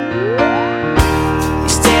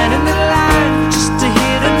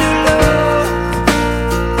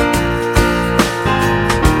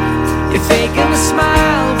a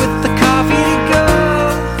smile with the coffee to go.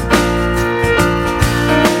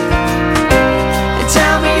 And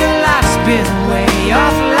tell me your life's been way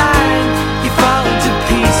offline. You fall into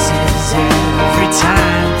pieces every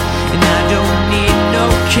time. And I don't need no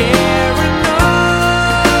carrying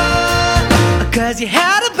on, 'cause you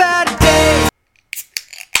had a bad day.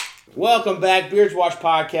 Welcome back, Beards Watch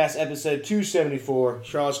Podcast, episode 274.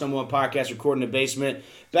 Charlotte's #1 podcast, recording in the basement.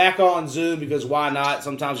 Back on Zoom because why not?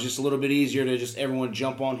 Sometimes it's just a little bit easier to just everyone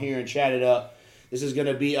jump on here and chat it up. This is going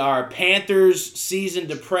to be our Panthers season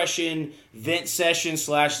depression vent session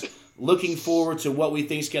 / looking forward to what we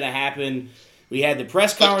think is going to happen. We had the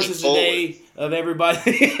press conferences today of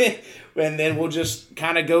everybody, and then we'll just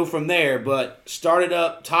kind of go from there. But start it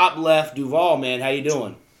up, top left, Duvall, man. How you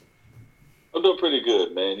doing? I'm doing pretty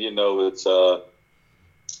good, man. You know, it's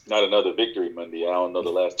not another victory Monday. I don't know the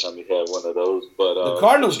last time we had one of those, but the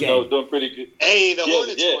Cardinals game. You know, doing pretty good. Hey, the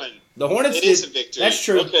Hornets won. The Hornets it is a victory. That's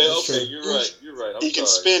true. Okay, That's true. You're right. You can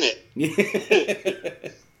spin it.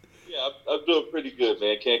 Yeah, I'm doing pretty good,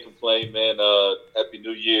 man. Can't complain, man. Happy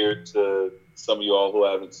New Year to some of you all who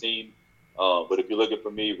I haven't seen. But if you're looking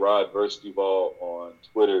for me, Rod vs. Duvall on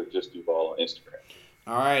Twitter, just Duvall on Instagram.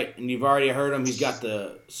 All right, and you've already heard him. He's got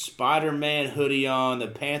the Spider-Man hoodie on, the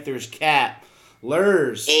Panthers cap.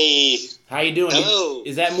 Luhrs. Hey. How you doing? Hello.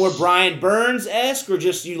 Is that more Brian Burns-esque or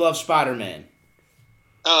just you love Spider-Man?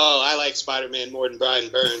 Oh, I like Spider-Man more than Brian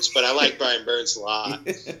Burns, but I like Brian Burns a lot.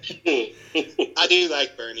 I do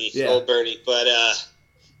like Bernie, old Bernie, but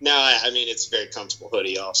no, I mean it's a very comfortable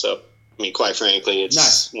hoodie. Also, I mean, quite frankly, it's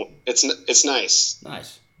nice. It's nice.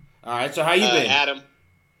 Nice. All right, so how you been, Adam?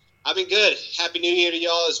 I've been good. Happy New Year to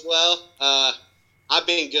y'all as well. I've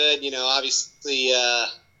been good. You know, obviously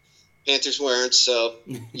Panthers weren't, so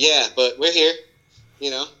yeah, but we're here.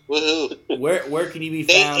 You know, woohoo. Where can you be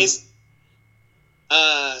found?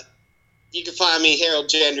 You can find me, Harold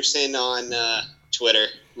Jenderson, on Twitter,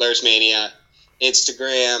 Luhrs Mania,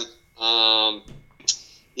 Instagram.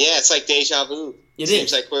 Yeah, it's like deja vu. It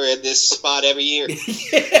seems like we're at this spot every year.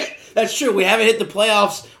 That's true. We haven't hit the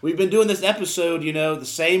playoffs. We've been doing this episode, you know, the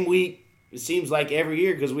same week. It seems like every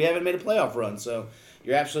year because we haven't made a playoff run. So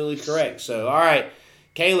you're absolutely correct. So, all right,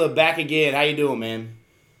 Kaleb, back again. How you doing, man?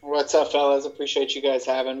 What's up, fellas? Appreciate you guys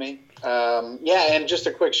having me. Yeah, and just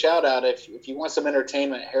a quick shout out. If you want some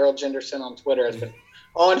entertainment, Harold Jenderson on Twitter has been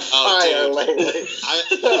on fire lately.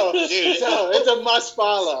 So it's a must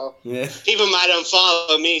follow. Yeah. People might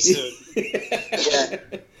unfollow me soon. Yeah.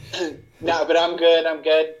 No, but I'm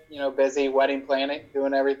good. You know, busy wedding planning,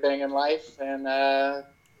 doing everything in life, and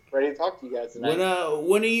ready to talk to you guys tonight.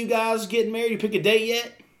 When are you guys getting married? You pick a date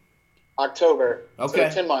yet? October. Okay.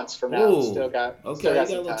 So 10 months from now. Ooh. Still got a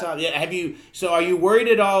little time. Yeah. Are you worried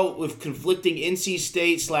at all with conflicting NC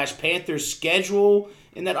State / Panthers schedule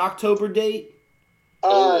in that October date?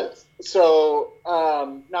 Not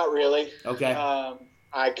really. Okay.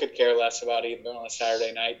 I could care less about either on a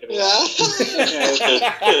Saturday night. To be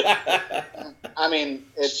I mean,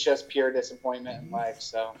 it's just pure disappointment in life.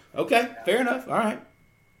 So. Okay, fair enough. All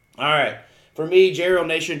right. For me, JRL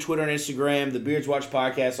Nation, Twitter and Instagram, the Beards Watch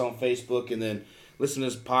Podcast on Facebook, and then listen to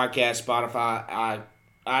this podcast, Spotify,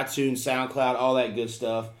 iTunes, SoundCloud, all that good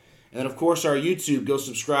stuff. And then, of course, our YouTube. Go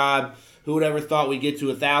subscribe. Who would ever thought we'd get to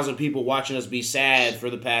 1,000 people watching us be sad for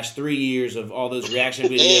the past 3 years of all those reaction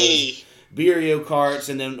videos, Beerio carts,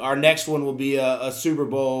 and then our next one will be a Super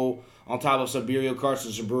Bowl on top of some Beerio carts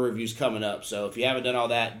and some brew reviews coming up. So if you haven't done all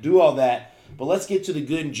that, do all that. But let's get to the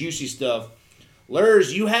good and juicy stuff.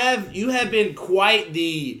 Luhrs, you have been quite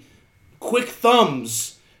the quick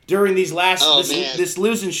thumbs during these this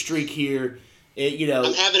losing streak here.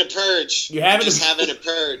 I'm having a purge. Having a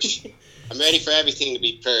purge. I'm ready for everything to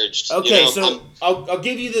be purged. Okay, I'll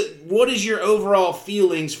give you what is your overall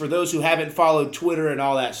feelings for those who haven't followed Twitter and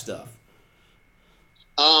all that stuff?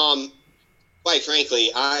 Quite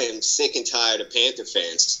frankly, I am sick and tired of Panther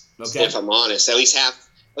fans. Okay. If I'm honest, at least half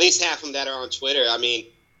of them that are on Twitter. I mean,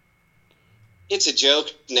 it's a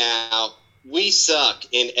joke now. We suck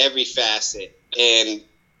in every facet, and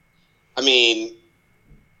I mean,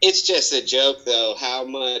 it's just a joke though how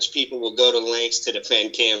much people will go to lengths to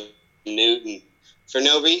defend Cam Newton for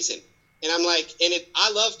no reason. And I'm like,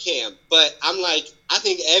 I love Cam, but I'm like, I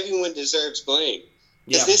think everyone deserves blame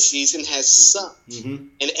because this season has sucked,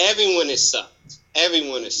 and everyone has sucked.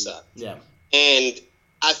 Everyone has sucked. Yeah, and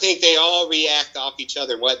I think they all react off each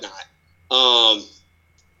other and whatnot.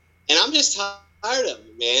 And I'm just tired of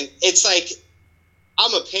it, man. It's like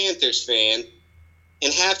I'm a Panthers fan,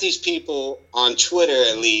 and half these people on Twitter,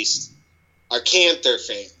 at least, are Canther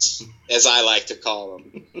fans, as I like to call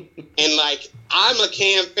them. And, like, I'm a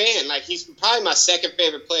Cam fan. Like, he's probably my second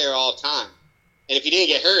favorite player of all time. And if he didn't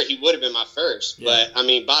get hurt, he would have been my first. Yeah. But, I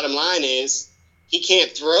mean, bottom line is he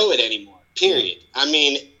can't throw it anymore, period. Yeah. I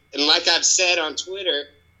mean, and like I've said on Twitter,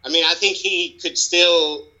 I mean, I think he could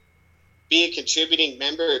still be a contributing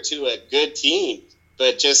member to a good team,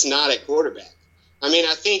 but just not at quarterback. I mean,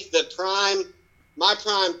 I think my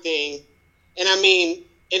prime thing, and I mean,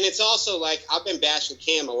 and it's also like I've been bashing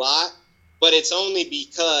Cam a lot, but it's only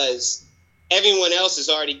because everyone else is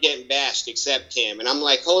already getting bashed except Cam. And I'm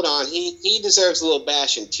like, hold on, he deserves a little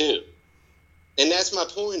bashing too. And that's my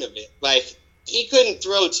point of it. Like, he couldn't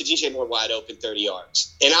throw to DJ Moore wide open 30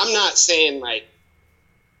 yards. And I'm not saying like,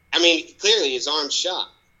 I mean, clearly his arm's shot.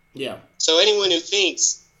 Yeah. So anyone who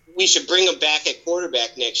thinks we should bring him back at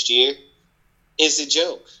quarterback next year is a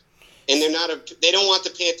joke. And they don't want the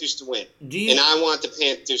Panthers to win. And I want the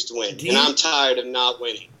Panthers to win. And I'm tired of not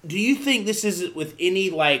winning. Do you think this is with any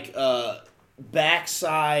like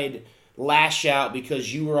backside lash out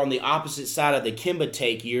because you were on the opposite side of the Kimba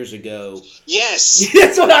take years ago? Yes.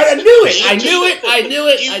 That's what I knew it. I knew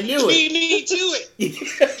it. You beat me to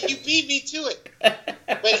it. You beat me to it.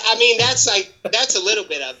 But I mean, that's a little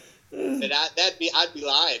bit of it. But I'd be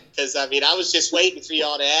lying because I mean I was just waiting for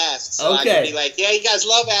y'all to ask, so I could be like, yeah, you guys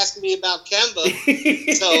love asking me about Kemba.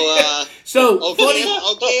 So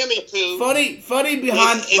Cammy Poo. Funny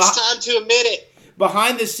behind. It's time to admit it.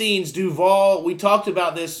 Behind the scenes, Duvall. We talked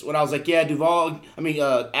about this when I was like, yeah, Duvall. I mean,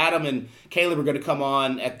 Adam and Kaleb are going to come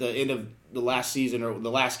on at the end of the last season or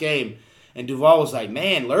the last game, and Duvall was like,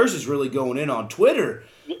 man, Luhrs is really going in on Twitter.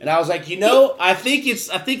 And I was like, I think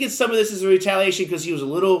it's some of this is a retaliation because he was a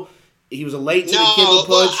late to the Kimba push.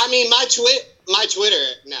 Well, I mean, my Twitter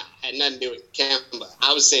had nothing to do with Kemba.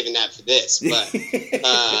 I was saving that for this, but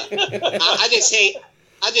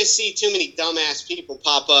I just see too many dumbass people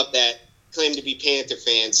pop up that claim to be Panther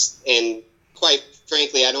fans, and quite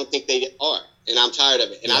frankly, I don't think they are, and I'm tired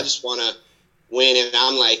of it. And I just want to win, and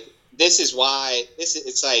I'm like, this is why.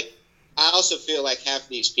 It's like I also feel like half of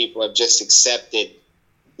these people have just accepted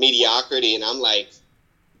mediocrity, and I'm like,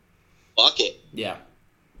 fuck it. Yeah.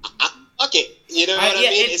 Fuck it. You know what I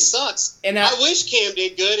mean? It sucks. And I wish Cam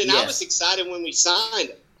did good, and I was excited when we signed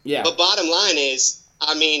him. Yeah. But bottom line is,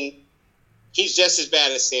 I mean, he's just as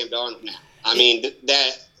bad as Sam Darnold now. I mean,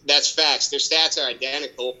 that's facts. Their stats are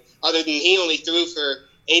identical, other than he only threw for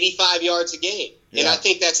 85 yards a game. Yeah. And I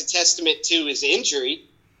think that's a testament to his injury.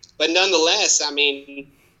 But nonetheless, I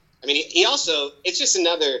mean, he also, it's just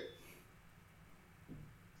another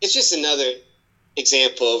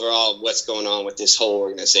example overall of what's going on with this whole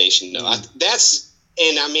organization. No, I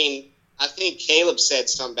think Kaleb said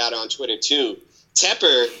something about it on Twitter too.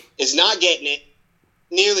 Tepper is not getting it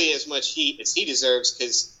nearly as much heat as he deserves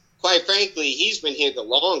because, quite frankly, he's been here the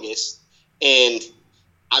longest. And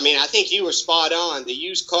I mean, I think you were spot on. The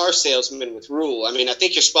used car salesman with Rule. I mean, I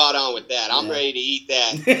think you're spot on with that. I'm ready to eat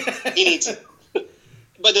that. He needs.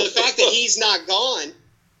 But the fact that he's not gone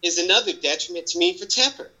is another detriment to me for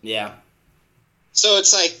Tepper. Yeah. So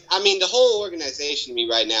it's like, I mean, the whole organization to me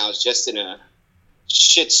right now is just in a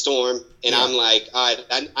shitstorm, and I'm like, all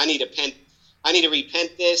right, I need to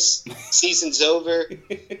repent this. Season's over.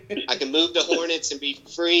 I can move the Hornets and be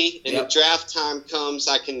free, and if draft time comes,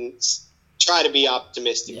 I can try to be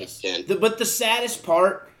optimistic again. But the saddest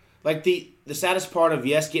part, like the saddest part of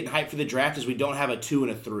getting hyped for the draft is we don't have a 2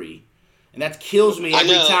 and a 3. And that kills me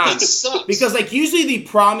every time. It sucks. Because like usually the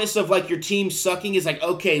promise of like your team sucking is like,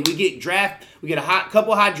 okay, we get a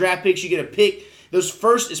couple high draft picks, you get a pick. Those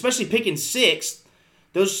first, especially picking 6th,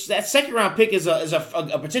 that second round pick is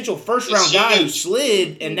a potential first round guy who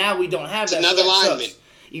slid, and now we don't have that. Another lineman.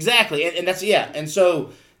 Exactly. And that's and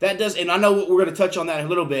so that does, and I know we're gonna touch on that in a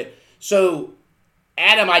little bit. So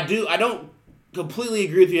Adam, I don't completely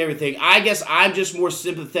agree with you everything. I guess I'm just more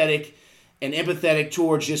sympathetic and empathetic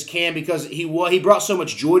towards just Cam because he brought so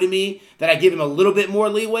much joy to me that I give him a little bit more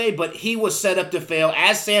leeway, but he was set up to fail,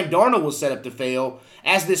 as Sam Darnold was set up to fail,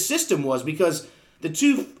 as this system was, because the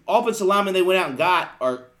 2 offensive linemen they went out and got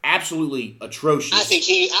are absolutely atrocious. I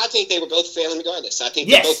think they were both failing regardless. I think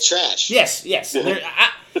they're both trash. Yes.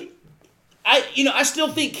 I still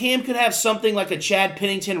think Cam could have something like a Chad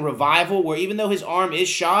Pennington revival, where even though his arm is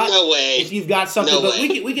shot, no way. If you've got something, but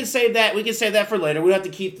we can save that. We can save that for later. We don't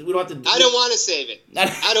have to. I don't want to save it.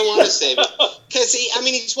 I don't want to save it because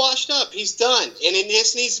he's washed up. He's done, and it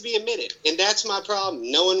just needs to be admitted. And that's my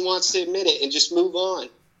problem. No one wants to admit it and just move on.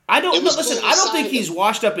 I don't think he's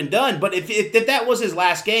washed up and done. But if that was his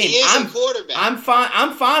last game, I'm quarterback. I'm fine.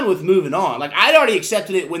 I'm fine with moving on. Like I'd already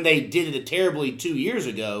accepted it when they did it terribly 2 years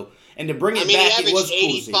ago. And to bring it back, he it was cool.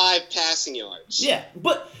 85 passing yards. Yeah,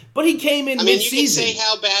 but he came in mid-season. You can say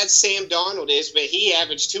how bad Sam Darnold is, but he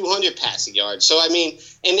averaged 200 passing yards. So, and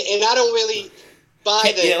I don't really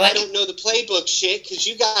buy the I don't know the playbook shit because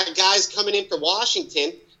you got guys coming in for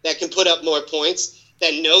Washington that can put up more points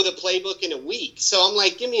that know the playbook in a week. So I'm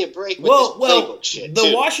like, give me a break with this playbook shit.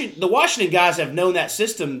 The Washington guys have known that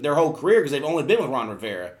system their whole career because they've only been with Ron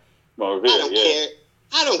Rivera. I don't care.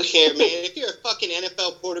 I don't care, man. If you're a fucking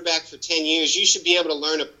NFL quarterback for 10 years, you should be able to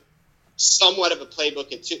learn somewhat of a playbook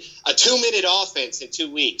in a 2-minute offense in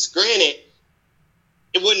 2 weeks. Granted,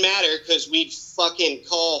 it wouldn't matter because we'd fucking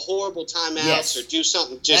call horrible timeouts or do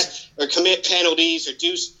something or commit penalties or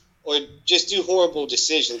just do horrible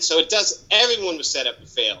decisions. So everyone was set up to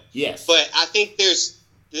fail. Yes. But I think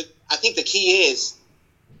the key is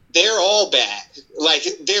they're all bad. Like,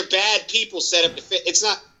 they're bad people set up to fail. It's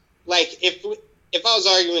not like if I was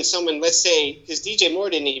arguing with someone, let's say, because DJ Moore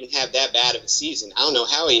didn't even have that bad of a season. I don't know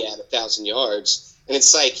how he had 1,000 yards. And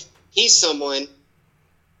it's like, he's someone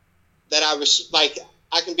that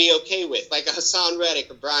I can be okay with. Like a Hassan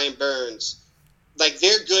Reddick or Brian Burns. Like,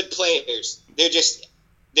 they're good players. They're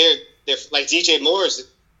like DJ Moore is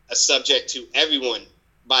a subject to everyone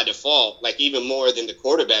by default, like even more than the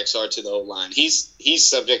quarterbacks are to the O-line. He's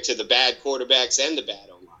subject to the bad quarterbacks and the bad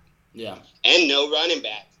O-line. Yeah. And no running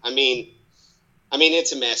back. I mean,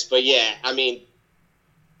 it's a mess. But, yeah,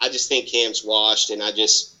 I just think Cam's washed, and I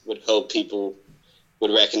just would hope people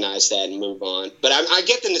would recognize that and move on. But I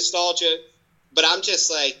get the nostalgia, but I'm just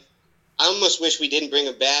like, I almost wish we didn't bring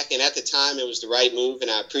him back, and at the time it was the right move,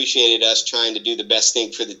 and I appreciated us trying to do the best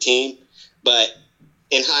thing for the team. But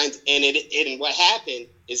in hindsight, and what happened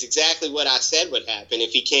is exactly what I said would happen.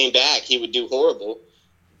 If he came back, he would do horrible.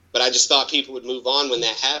 But I just thought people would move on when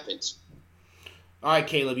that happens. All right,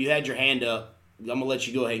 Kaleb, you had your hand up. I'm going to let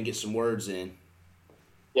you go ahead and get some words in.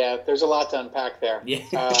 Yeah, there's a lot to unpack there. Yeah.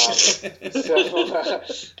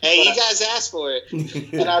 Hey, you guys asked for it.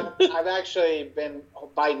 And I've actually been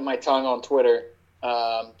biting my tongue on Twitter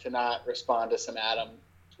to not respond to some Adam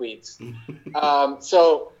tweets.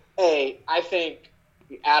 I think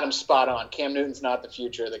Adam's spot on. Cam Newton's not the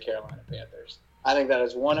future of the Carolina Panthers. I think that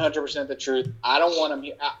is 100% the truth. I don't want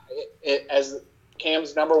him as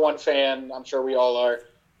Cam's number one fan. I'm sure we all are.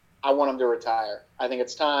 I want him to retire. I think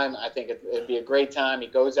it's time. I think it'd be a great time. He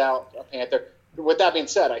goes out a Panther. With that being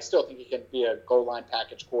said, I still think he can be a goal line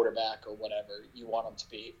package quarterback or whatever you want him to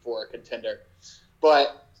be for a contender.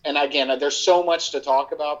 And again, there's so much to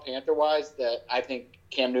talk about Panther-wise that I think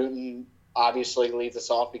Cam Newton obviously leads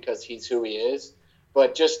us off because he's who he is.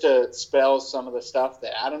 But just to spell some of the stuff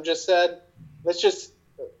that Adam just said, let's just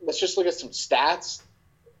look at some stats.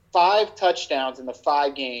 5 touchdowns in the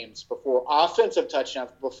 5 games offensive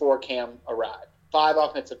touchdowns before Cam arrived. 5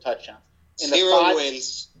 offensive touchdowns. 0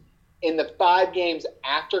 wins. In the 5 games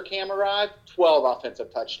after Cam arrived, 12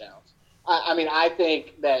 offensive touchdowns. I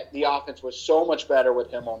think that the offense was so much better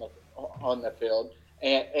with him on the field.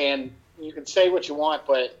 And you can say what you want,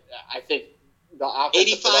 but I think the offense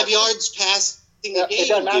 85 yards passing the game. It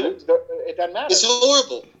doesn't matter. It doesn't matter. It's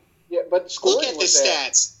horrible. Yeah, but scoring look at the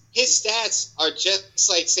stats. His stats are just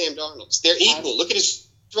like Sam Darnold's. They're equal. Look at his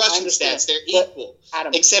rushing stats. They're equal.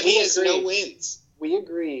 Adam, except he has no wins. We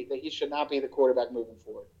agree that he should not be the quarterback moving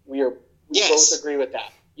forward. We both agree with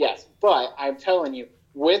that. Yes. But I'm telling you,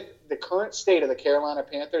 with the current state of the Carolina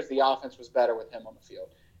Panthers, the offense was better with him on the field.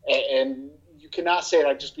 And you cannot say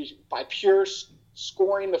that just by pure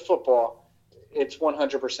scoring the football, it's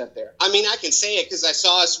 100% there. I mean, I can say it because I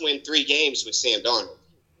saw us win 3 games with Sam Darnold.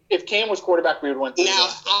 If Cam was quarterback, we would win 3 games. Now,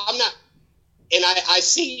 I'm not – and I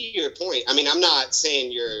see your point. I mean, I'm not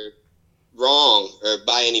saying you're wrong or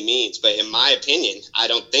by any means, but in my opinion, I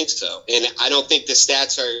don't think so. And I don't think the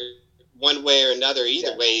stats are one way or another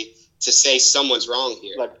either way to say someone's wrong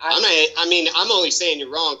here. Look, I'm only saying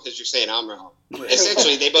you're wrong because you're saying I'm wrong.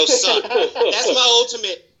 Essentially, they both suck. That's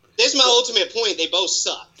my ultimate point. They both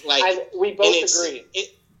suck. We both agree.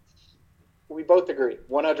 We both agree,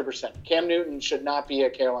 100%. Cam Newton should not be a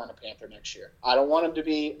Carolina Panther next year. I don't want him to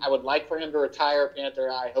be. I would like for him to retire a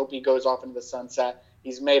Panther. I hope he goes off into the sunset.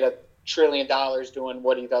 He's made $1 trillion doing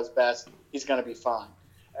what he does best. He's going to be fine.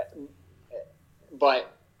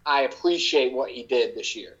 But I appreciate what he did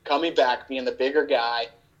this year. Coming back, being the bigger guy,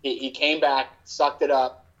 he came back, sucked it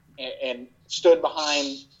up, and stood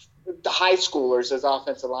behind the high schoolers as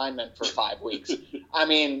offensive linemen for 5 weeks. I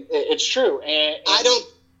mean, it's true. And I don't.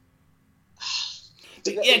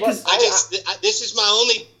 Yeah, because this is my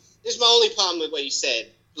only problem with what you said.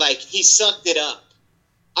 Like, he sucked it up.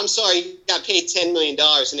 I'm sorry, he got paid $10 million,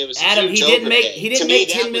 and it was Adam. He didn't make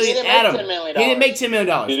 $10 million. Adam, he didn't make $10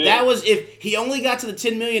 million. That was if he only got to the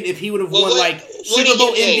 $10 million if he would have won Super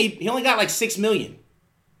Bowl MVP. He only got like $6 million.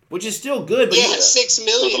 which is still good. But $6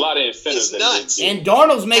 million. There's a lot of incentives. It's nuts. And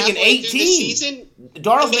Darnold's making Halfway through the 18. season,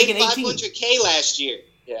 Darnold's he making made 18. $500K last year.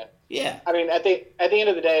 Yeah. I mean, at the end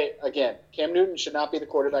of the day, again, Cam Newton should not be the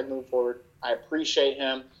quarterback moving forward. I appreciate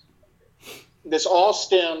him. This all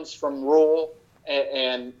stems from Rule,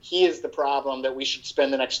 and he is the problem that we should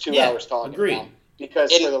spend the next 2 hours talking about.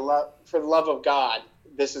 Because for the love of God,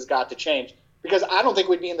 this has got to change. Because I don't think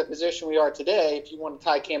we'd be in the position we are today if you want to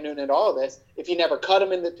tie Cam Newton into all of this, if you never cut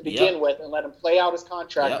him to begin with and let him play out his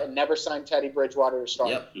contract and never sign Teddy Bridgewater to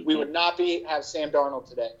start. We would not have Sam Darnold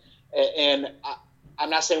today. And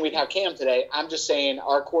I'm not saying we'd have Cam today. I'm just saying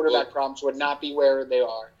our quarterback problems would not be where they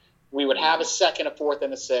are. We would have a second, a fourth,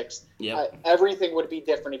 and a sixth. Everything would be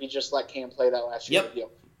different if you just let Cam play that last year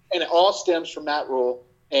deal. And it all stems from that Rule.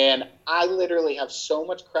 And I literally have so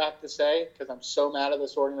much crap to say because I'm so mad at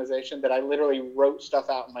this organization that I literally wrote stuff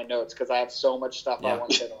out in my notes because I have so much stuff I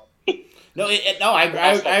want to hit on. No,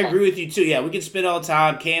 I agree with you too. Yeah, we can spend all the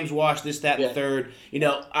time. Cam's washed this, that, and the third. You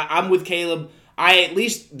know, I'm with Kaleb. I, at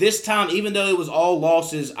least this time, even though it was all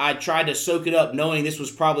losses, I tried to soak it up knowing this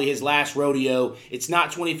was probably his last rodeo. It's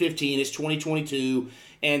not 2015, it's 2022.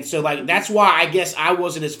 And so, like, that's why I guess I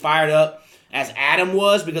wasn't as fired up as Adam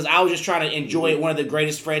was, because I was just trying to enjoy one of the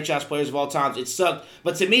greatest franchise players of all time. It sucked.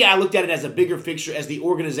 But to me, I looked at it as a bigger picture as the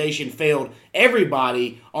organization failed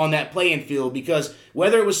everybody on that playing field, because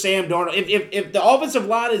whether it was Sam Darnold, if the offensive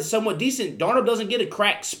line is somewhat decent, Darnold doesn't get a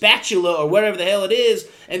cracked spatula or whatever the hell it is.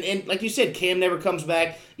 And like you said, Cam never comes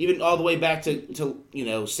back, even all the way back to you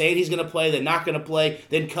know, saying he's going to play, then not going to play,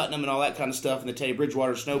 then cutting him and all that kind of stuff, and the Teddy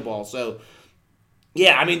Bridgewater snowball. So,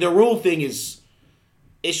 yeah, I mean, the Rule thing it's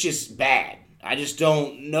just bad. I just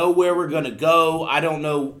don't know where we're going to go. I don't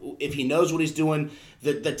know if he knows what he's doing.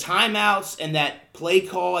 The timeouts and that play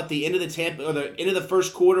call at the end of the end of the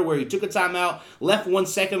first quarter where he took a timeout, left 1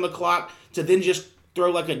 second on the clock to then just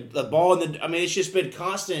throw like a ball in the – I mean, it's just been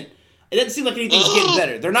constant. It doesn't seem like anything's getting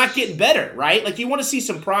better. They're not getting better, right? Like, you want to see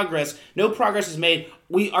some progress. No progress is made.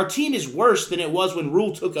 Our team is worse than it was when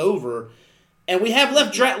Rule took over, and we have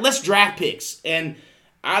less draft picks. And –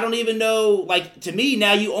 I don't even know, like, to me,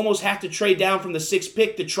 now you almost have to trade down from the 6th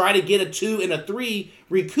pick to try to get a 2 and a 3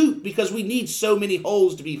 recoup because we need so many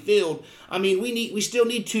holes to be filled. I mean, we still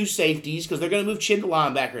need 2 safeties because they're going to move Chin to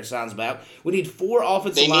linebacker, it sounds about. We need 4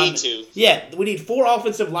 offensive linemen. They need to. Yeah, we need 4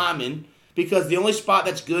 offensive linemen because the only spot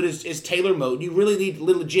that's good is Taylor Moton. You really need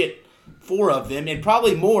legit 4 of them, and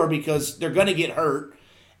probably more because they're going to get hurt.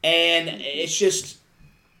 And it's just...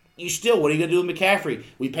 what are you going to do with McCaffrey?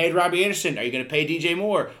 We paid Robbie Anderson. Are you going to pay DJ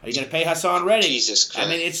Moore? Are you going to pay Hassan Reddick? Jesus Christ.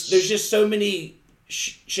 I mean, there's just so many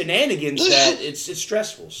shenanigans that it's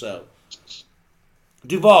stressful. So,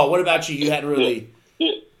 Duvall, what about you? You hadn't really...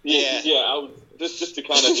 Yeah. I was just to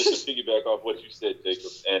piggyback off what you said,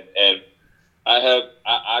 Jacob, and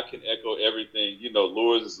I can echo everything. You know,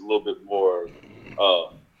 Luhrs is a little bit more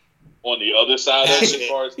on the other side of it as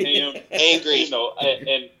far as Cam. Angry. You know,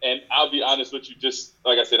 and I'll be honest with you, just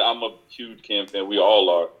like I said, I'm a huge Cam fan. We all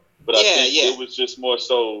are. But I think it was just more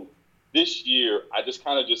so this year, I just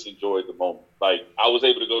kind of just enjoyed the moment. Like, I was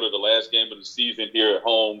able to go to the last game of the season here at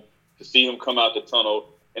home to see him come out the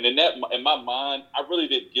tunnel. And in my mind, I really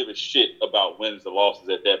didn't give a shit about wins and losses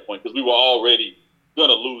at that point because we were already going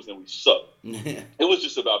to lose and we sucked. It was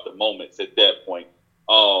just about the moments at that point.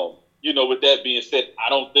 You know, with that being said, I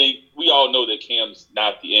don't think we all know that Cam's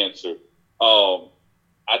not the answer.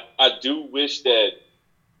 I do wish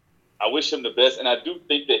I wish him the best, and I do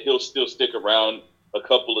think that he'll still stick around a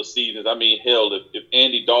couple of seasons. I mean, hell, if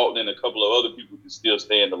Andy Dalton and a couple of other people can still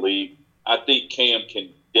stay in the league, I think Cam can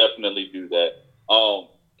definitely do that.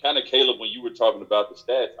 Kind of, Kaleb, when you were talking about the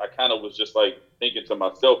stats, I kind of was just like thinking to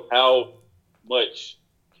myself how much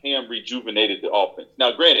Cam rejuvenated the offense.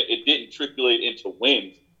 Now, granted, it didn't triculate into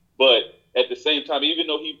wins, but at the same time, even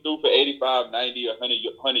though he threw for 85, 90,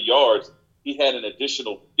 100 yards, he had an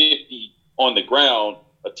additional 50 on the ground,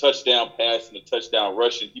 a touchdown pass and a touchdown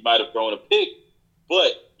rush, and he might have thrown a pick.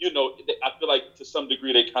 But, you know, I feel like to some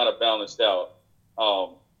degree they kind of balanced out.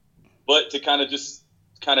 But to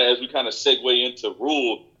as we kind of segue into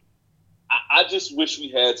Rule, I just wish we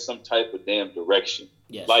had some type of damn direction.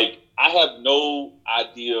 Yes. Like, I have no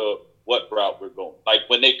idea what route we're going. Like,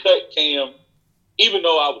 when they cut Cam, even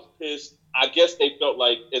though I was pissed, I guess they felt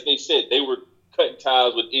like, as they said, they were cutting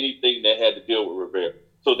ties with anything that had to deal with Rivera.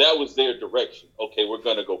 So that was their direction. Okay, we're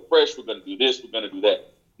going to go fresh. We're going to do this. We're going to do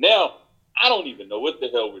that. Now, I don't even know what the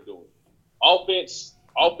hell we're doing.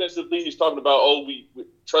 Offensively, he's talking about, we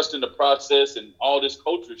trust in the process and all this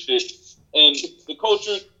culture shit. And the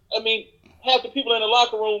culture, I mean, half the people in the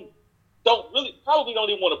locker room probably don't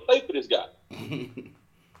even want to play for this guy.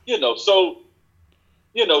 You know, so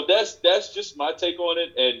that's just my take on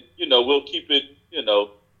it, and we'll keep it.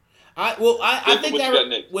 I think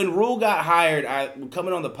that when Rule got hired,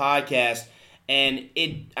 coming on the podcast, and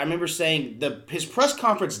I remember saying his press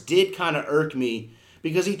conference did kind of irk me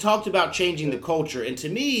because he talked about changing the culture, and to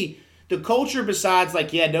me, the culture besides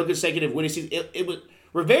no consecutive winning season, it was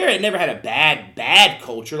Rivera had never had a bad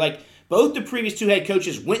culture. Like both the previous two head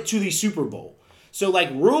coaches went to the Super Bowl, so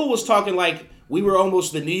Rule was talking like we were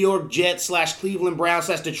almost the New York Jets / Cleveland Browns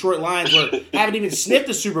 / Detroit Lions, where haven't even sniffed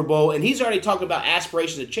the Super Bowl, and he's already talking about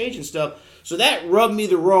aspirations of change and stuff. So that rubbed me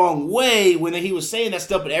the wrong way when he was saying that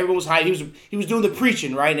stuff, but everyone was hyped. He was doing the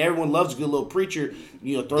preaching, right? And everyone loves a good little preacher.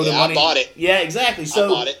 Throw the money. I bought it. Yeah, exactly. So I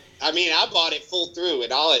bought it. I bought it full through,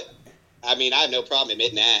 and I have no problem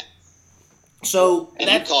admitting that. So and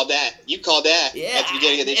you called that at the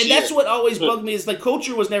beginning of this year. And that's what always bugged me is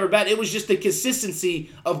culture was never bad. It was just the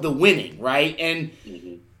consistency of the winning, right? And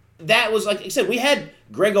that was, like I said, we had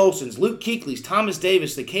Greg Olson's, Luke Kuechly's, Thomas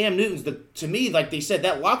Davis, the Cam Newtons. To me, like they said,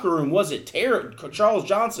 that locker room wasn't Charles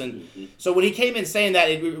Johnson. So when he came in saying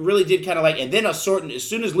that, it really did kind of and then as soon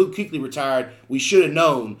as Luke Kuechly retired, we should have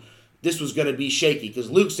known this was going to be shaky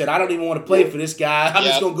because Luke said, I don't even want to play for this guy. I'm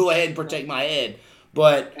just going to go ahead and protect my head.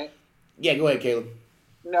 But, yeah, go ahead, Caleb.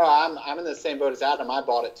 No, I'm in the same boat as Adam. I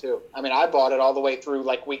bought it too. I bought it all the way through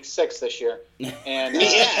week 6 this year. And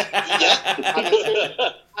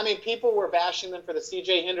people were bashing them for the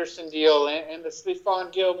C.J. Henderson deal and the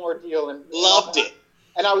Stephon Gilmore deal, and loved it.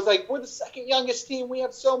 And I was like, we're the second youngest team. We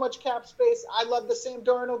have so much cap space. I love the Sam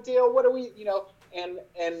Darnold deal. What are we, And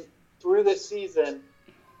through this season,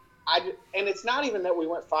 and it's not even that we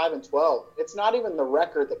went 5-12. It's not even the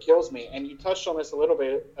record that kills me. And you touched on this a little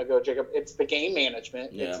bit ago, Jacob. It's the game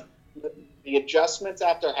management. Yeah. It's the adjustments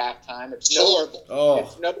after halftime. It's horrible.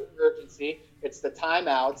 It's no urgency. It's the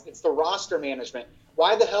timeouts. It's the roster management.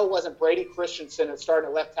 Why the hell wasn't Brady Christensen starting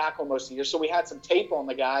at left tackle most of the year? So we had some tape on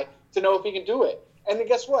the guy to know if he can do it. And then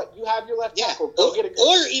guess what? You have your left tackle. Go get a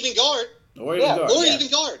or even guard. Even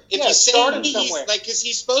guard. If you say he's because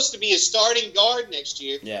he's supposed to be a starting guard next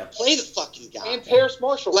year, play the fucking guy. And Terrace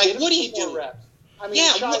Marshall. What are you doing?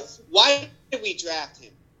 Reps. Why did we draft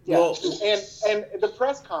him? Yeah, and the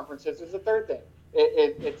press conferences is the third thing.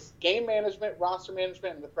 It's game management, roster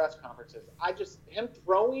management, and the press conferences. Him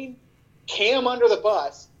throwing Cam under the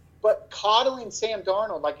bus, but coddling Sam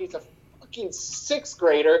Darnold like he's a fucking 6th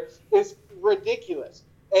grader is ridiculous.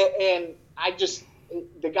 And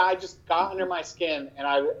the guy just got under my skin,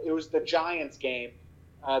 and it was the Giants game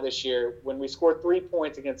this year when we scored 3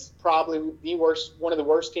 points against probably one of the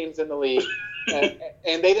worst teams in the league, and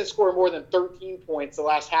they didn't score more than 13 points the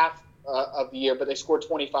last half of the year, but they scored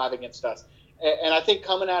 25 against us. And I think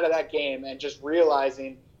coming out of that game and just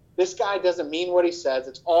realizing this guy doesn't mean what he says,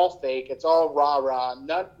 it's all fake, it's all rah-rah,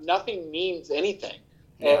 nothing means anything,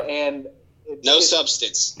 and no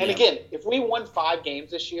substance. And again, if we won 5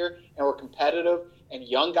 games this year and we're competitive and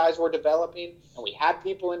young guys were developing and we had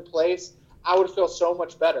people in place, I would feel so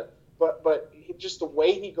much better. But just the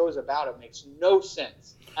way he goes about it makes no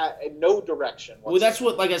sense, no direction whatsoever. Well, that's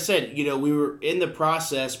what, like I said, we were in the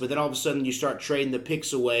process, but then all of a sudden you start trading the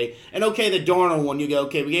picks away. And okay, the Darnold one, you go,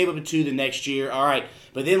 okay, we gave up a 2 the next year, all right.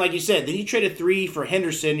 But then, like you said, then you traded 3 for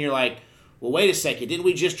Henderson, you're like, well, wait a second, didn't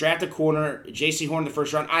we just draft a corner, J.C. Horn in the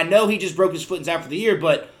first round? I know he just broke his foot and is out for the year,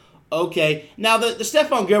 but okay. Now, the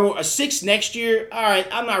Stephon Gilmore, a 6 next year, all right,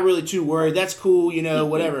 I'm not really too worried. That's cool,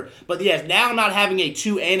 whatever. But, yes, now not having a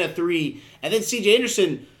 2 and a 3, and then C.J.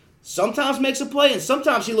 Anderson sometimes makes a play, and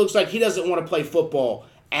sometimes he looks like he doesn't want to play football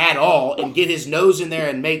at all and get his nose in there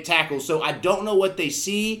and make tackles. So I don't know what they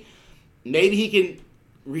see. Maybe he can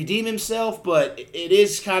redeem himself, but it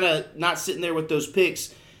is kind of not sitting there with those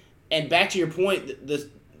picks. And back to your point, the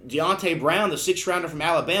Deontay Brown, the 6th rounder from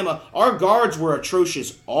Alabama, our guards were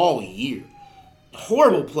atrocious all year.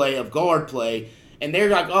 Horrible play of guard play. And they're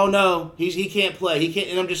like, oh no, he can't play. He can't.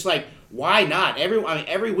 And I'm just like, why not?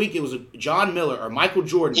 Every week it was a John Miller or Michael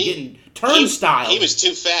Jordan getting turnstile. He was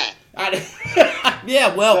too fat.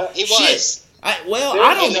 Yeah, well, he was. I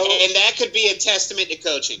don't know. And that could be a testament to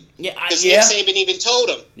coaching. Yeah, because Nick Saban even told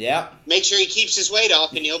him. Yeah. Make sure he keeps his weight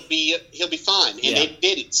off, and he'll be fine. And they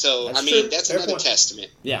did it. So that's another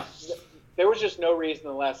testament. Yeah. There was just no reason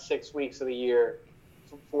in the last 6 weeks of the year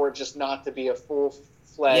for it just not to be a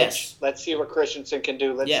full-fledged. Yes. Let's see what Christensen can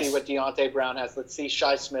do. Let's see what Deontay Brown has. Let's see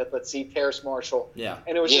Shi Smith. Let's see Terrace Marshall. Yeah.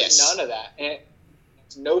 And it was just none of that. And it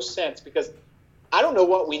makes no sense because I don't know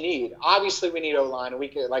what we need. Obviously, we need O-line. We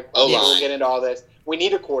could we'll get into all this. We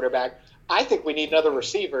need a quarterback. I think we need another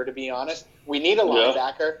receiver, to be honest. We need a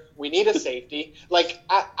linebacker. We need a safety. Like,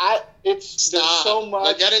 there's so much.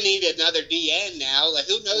 We're going to need another DN now. Like,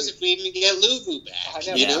 who knows if we even get Luvu back,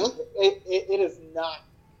 I know. It is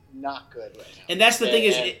not good right now. And that's the thing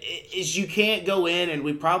is you can't go in, and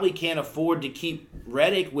we probably can't afford to keep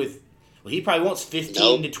Reddick with, well, he probably wants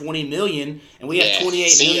 15 to 20 million, and we have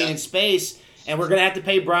 28 million in space, and we're going to have to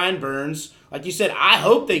pay Brian Burns. Like you said, I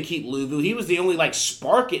hope they keep Luvu. He was the only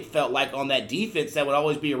spark it felt like on that defense that would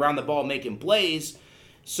always be around the ball making plays.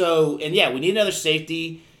 So, and we need another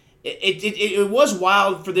safety. It was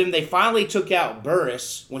wild for them. They finally took out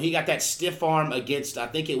Burris when he got that stiff arm against, I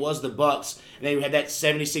think it was the Bucks, and they had that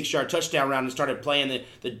 76-yard touchdown round and started playing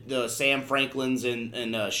the Sam Franklins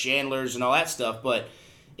and Chandlers and all that stuff. But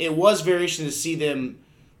it was very interesting to see them.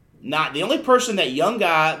 Not the only person, that young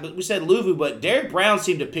guy, but we said Luvu, but Derek Brown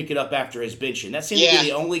seemed to pick it up after his benching. That seemed to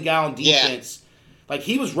be the only guy on defense. Like,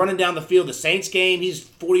 he was running down the field. The Saints game, he's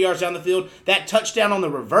 40 yards down the field. That touchdown on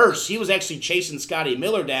the reverse, he was actually chasing Scotty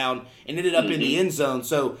Miller down and ended up in the end zone.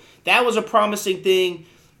 So that was a promising thing.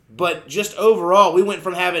 But just overall, we went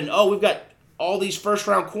from having, we've got all these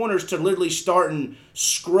first-round corners to literally starting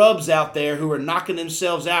scrubs out there who are knocking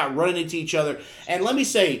themselves out, running into each other. And let me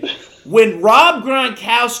say, when Rob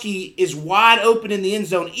Gronkowski is wide open in the end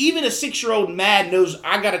zone, even a 6-year-old Mad knows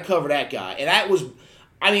I got to cover that guy. And that was,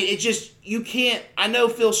 it just, you can't, I know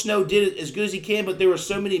Phil Snow did it as good as he can, but there were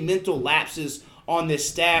so many mental lapses on this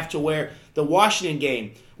staff to where the Washington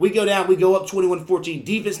game, we go down, we go up 21-14,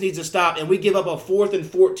 defense needs to stop, and we give up a 4th and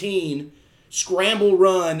 14 scramble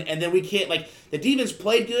run, and then we can't, the defense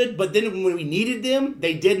played good, but then when we needed them,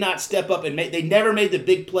 they did not step up and they never made the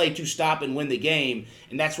big play to stop and win the game,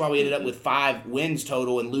 and that's why we ended up with 5 wins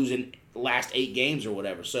total and losing the last 8 games or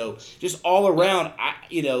whatever. So just all around, I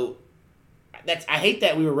hate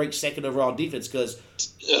that we were ranked second overall defense because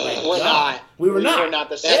we were not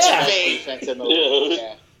the second defense in the league.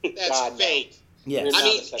 That's fake. Yeah,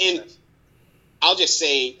 and I'll just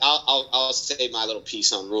say I'll say my little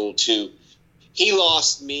piece on Rule 2. He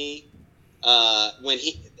lost me when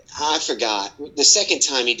I forgot the second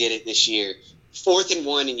time he did it this year. 4th and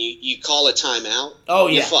 1, and you call a timeout. Oh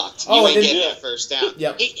yeah, you're fucked. You ain't getting that first down.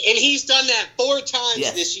 Yep. And he's done that 4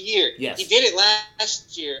 times this year. Yes. He did it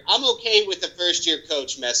last year. I'm okay with the first year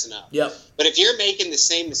coach messing up. Yep. But if you're making the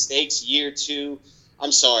same mistakes year 2,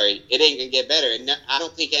 I'm sorry, it ain't gonna get better. And I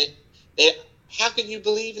don't think how can you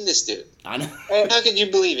believe in this dude? I know. How can you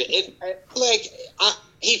believe it?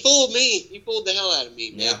 He fooled me. He fooled the hell out of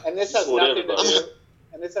me, man. Yeah. And this has nothing to do.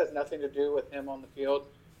 And this has nothing to do with him on the field,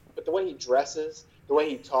 but the way he dresses, the way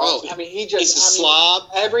he talks. He's a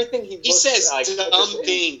slob. Everything he says dumb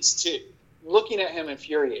things too. Looking at him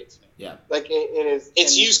infuriates me. Yeah. It is.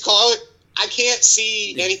 It's used car. I can't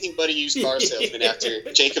see anything but a used car salesman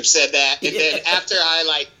after Jacob said that, and then after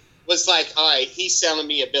I was like, all right, he's selling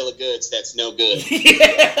me a bill of goods that's no good.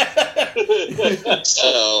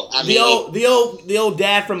 So the old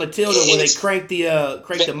dad from Matilda when they cranked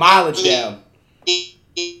the mileage down.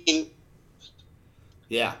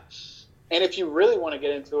 Yeah. And if you really want to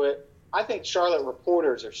get into it, I think Charlotte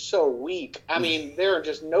reporters are so weak. There are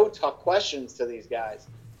just no tough questions to these guys,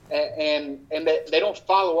 and they don't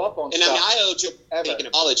follow up on stuff. And I owe Joe make an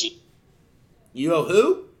apology. You owe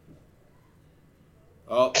who?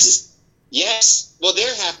 Oh, yes. Well,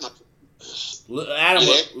 they're half my. Adam,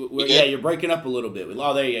 you're breaking up a little bit.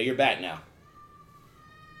 Oh, there you go. You're back now.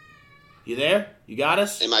 You there? You got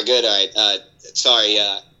us? Am I good? All right. Sorry.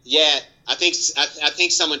 Yeah. I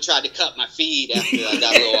think someone tried to cut my feed after I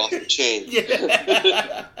got a little off the chain.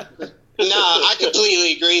 No, I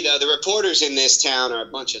completely agree. Though the reporters in this town are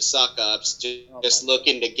a bunch of suck ups, just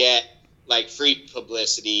looking to get free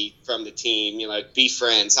publicity from the team. Be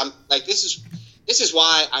friends. I'm this is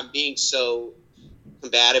why I'm being so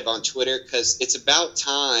combative on Twitter, because it's about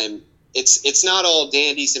time. It's not all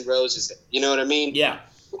dandies and roses. You know what I mean? Yeah.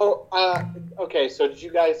 Well, okay, so did you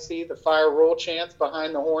guys see the fire rule chants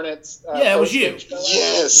behind the Hornets? Yeah, it was you.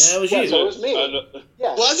 Yes. Yeah, it was you. So it was me.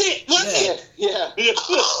 Yeah. Was it? Yeah.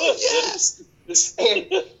 Oh, yes.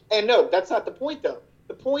 And no, that's not the point, though.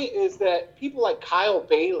 The point is that people like Kyle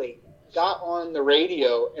Bailey got on the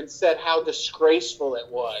radio and said how disgraceful it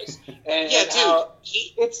was. And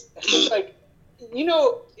it's like,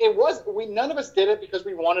 it was, none of us did it because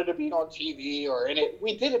we wanted to be on TV or in it.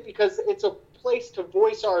 We did it because it's a place to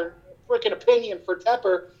voice our freaking opinion for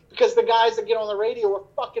Tepper, because the guys that get on the radio are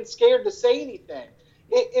fucking scared to say anything.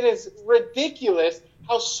 It is ridiculous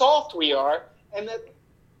how soft we are, and that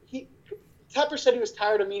Tepper said he was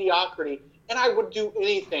tired of mediocrity, and I would do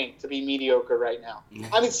anything to be mediocre right now.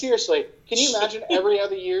 Seriously, can you imagine every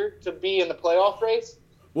other year to be in the playoff race?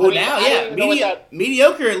 Well,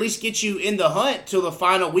 mediocre at least gets you in the hunt till the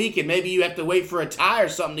final week, and maybe you have to wait for a tie or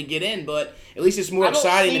something to get in, but at least it's more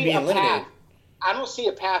exciting to be eliminated. I don't see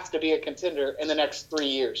a path to be a contender in the next 3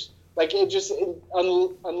 years. Like,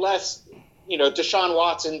 unless, Deshaun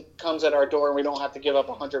Watson comes at our door and we don't have to give up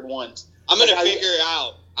 101s. I'm going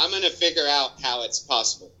to figure out how it's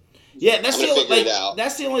possible. Yeah, that's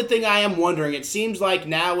the only thing I am wondering. It seems like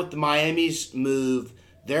now with the Miami's move,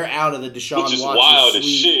 they're out of the Deshaun Watson wild as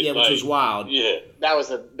shit. Yeah, which was wild. Yeah. That was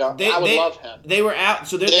I would love him. They were out,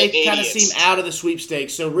 so they kind of seem out of the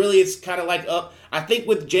sweepstakes. So really it's kind of like up. I think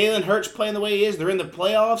with Jalen Hurts playing the way he is, they're in the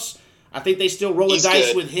playoffs. I think they still roll the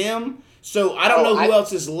dice with him. So I don't know who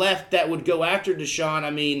else is left that would go after Deshaun.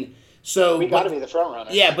 I mean, we got to be the front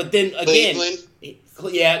runner. Yeah, but then again,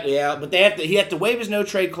 Cleveland. yeah, but he had to waive his no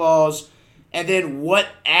trade clause. And then what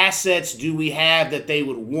assets do we have that they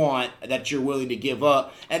would want that you're willing to give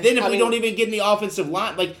up? And then if we don't even get in the offensive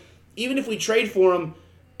line, like even if we trade for him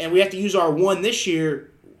and we have to use our one this year,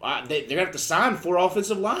 they're going to have to sign 4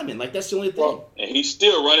 offensive linemen. Like, that's the only thing. And he's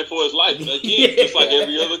still running for his life, again, just like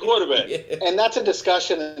every other quarterback. Yeah. And that's a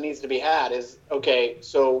discussion that needs to be had is, okay,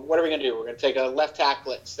 so what are we going to do? We're going to take a left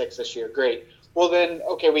tackle at 6 this year. Great. Well, then,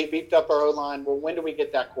 okay, we beefed up our O-line. Well, when do we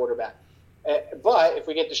get that quarterback? But if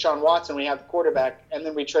we get Deshaun Watson, we have the quarterback, and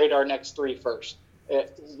then we trade our next 3 first.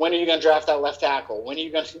 When are you going to draft that left tackle? When are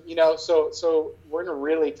you going to, so we're in a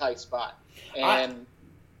really tight spot. And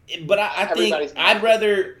I think I'd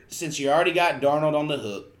rather, since you already got Darnold on the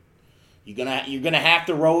hook, you're gonna have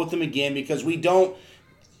to roll with him again because we don't.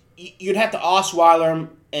 You'd have to Osweiler him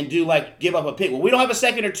and give up a pick. Well, we don't have a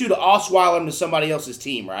second or two to Osweiler him to somebody else's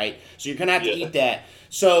team, right? So you're gonna have to eat that.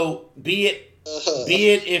 So be it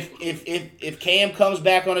if Cam comes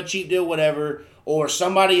back on a cheap deal, whatever, or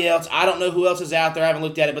somebody else. I don't know who else is out there. I haven't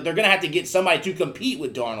looked at it, but they're gonna have to get somebody to compete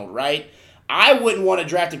with Darnold, right? I wouldn't want to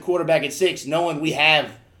draft a quarterback at 6 knowing we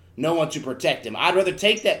have no one to protect him. I'd rather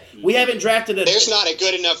take that. We haven't drafted There's not a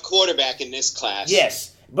good enough quarterback in this class.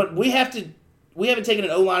 Yes, but we haven't taken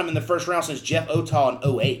an O-lineman in the first round since Jeff Otaw in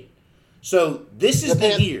 2008. So this is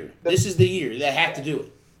the year. This is the year they have to do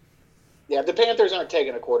it. Yeah, the Panthers aren't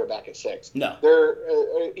taking a quarterback at 6. No.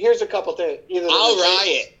 Here's a couple things. I'll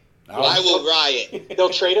riot. I will riot. They'll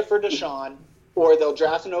trade it for Deshaun, or they'll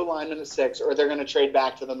draft an O-lineman at 6, or they're going to trade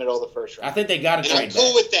back to the middle of the first round. I think they got to trade back. I'm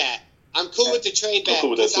cool with that. I'm cool with the trade back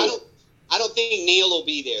because I don't think Neal will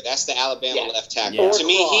be there. That's the Alabama left tackle. Yeah. To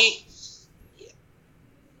me,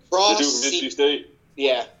 Cross. Mississippi State.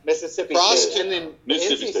 Yeah, Mississippi State. And then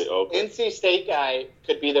Mississippi State. Okay. NC State guy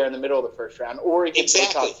could be there in the middle of the first round, or he could be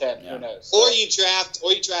top 10. Yeah. Who knows? Or you draft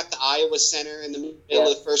the Iowa center in the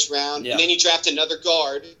middle of the first round, and then you draft another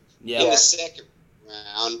guard in the second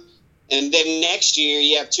round. And then next year,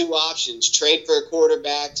 you have 2 options. Trade for a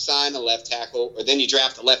quarterback, sign a left tackle, or then you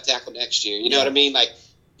draft a left tackle next year. You know what I mean? Like,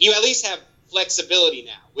 you at least have flexibility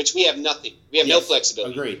now, which we have nothing. We have no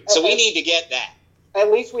flexibility. Agreed. So we need to get that.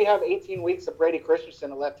 At least we have 18 weeks of Brady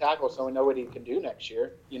Christensen at left tackle, so we know what he can do next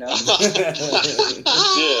year,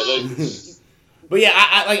 But yeah,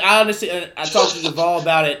 I honestly, I talked to Duvall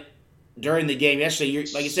about it during the game yesterday.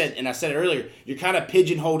 Like I said, and I said it earlier, you're kind of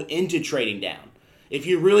pigeonholed into trading down. If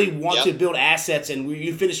you really want to build assets and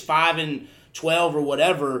you finish 5-12 or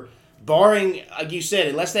whatever, barring, like you said,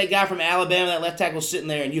 unless that guy from Alabama, that left tackle, sitting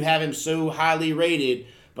there and you have him so highly rated,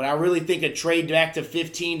 but I really think a trade back to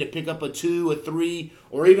 15 to pick up a 2, a 3,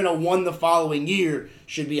 or even a 1 the following year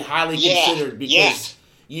should be highly considered because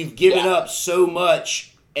you've given up so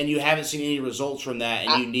much and you haven't seen any results from that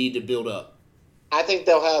and you need to build up. I think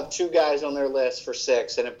they'll have 2 guys on their list for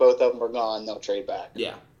 6, and if both of them are gone, they'll trade back.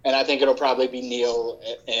 Yeah. And I think it'll probably be Neal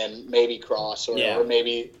and maybe Cross, or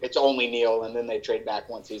maybe it's only Neal, and then they trade back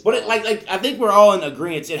once he's gone. But I think we're all in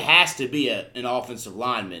agreement. It has to be an offensive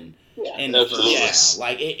lineman in the first round.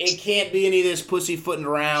 Like it can't be any of this pussyfooting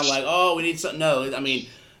around. Like, oh, we need something. No, I mean,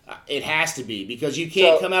 it has to be because you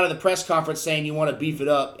can't come out of the press conference saying you want to beef it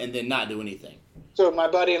up and then not do anything. So my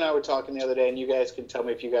buddy and I were talking the other day, and you guys can tell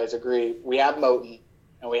me if you guys agree. We have Moten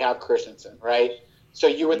and we have Christensen, right? So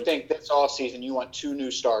you would think this offseason you want 2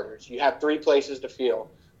 new starters. You have 3 places to fill.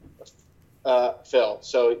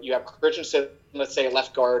 So you have Christensen, let's say,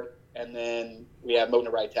 left guard, and then we have Moten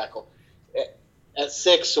at right tackle. At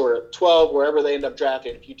 6 or 12, wherever they end up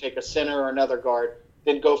drafting, if you take a center or another guard,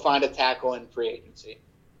 then go find a tackle in free agency,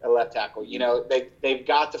 a left tackle. They've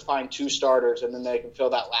got to find 2 starters, and then they can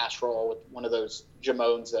fill that last role with one of those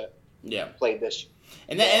Jamones that played this year.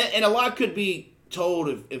 And a lot could be told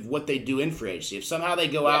of what they do in free agency. If somehow they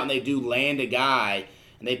go out and they do land a guy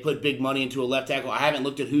and they put big money into a left tackle. I haven't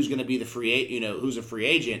looked at who's going to be the who's a free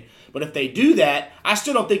agent. But if they do that, I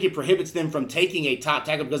still don't think it prohibits them from taking a top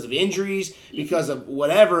tackle because of injuries, because of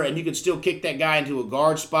whatever, and you can still kick that guy into a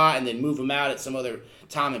guard spot and then move him out at some other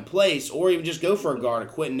time and place, or even just go for a guard, a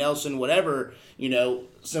Quentin Nelson, whatever,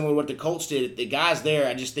 similar to what the Colts did. The guys there,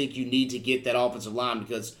 I just think you need to get that offensive line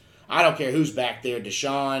because I don't care who's back there,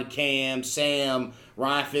 Deshaun, Cam, Sam,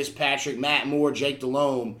 Ryan Fitzpatrick, Matt Moore, Jake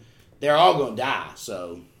Delhomme, they're all going to die.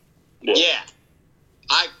 So, yeah.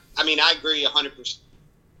 I agree 100%.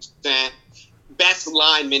 Best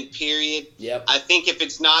lineman, period. Yep. I think if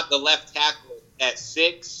it's not the left tackle at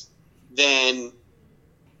 6, then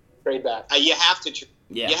trade back. You have to.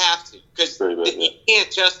 You have to because you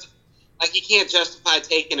can't justify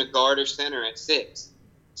taking a guard or center at 6.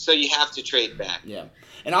 So you have to trade back. Yeah,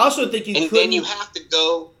 and I also think then you have to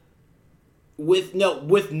go with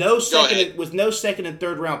no second and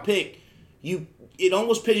third round pick. It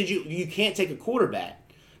almost pitches you can't take a quarterback.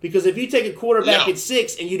 Because if you take a quarterback at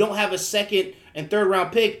 6 and you don't have a second and third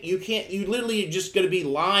round pick, you literally are just going to be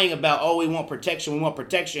lying about, we want protection,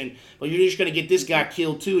 but you're just going to get this guy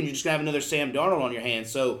killed too, and you're just going to have another Sam Darnold on your hands.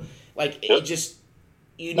 So, That's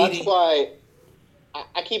why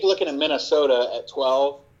I keep looking at Minnesota at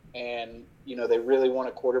 12, and, they really want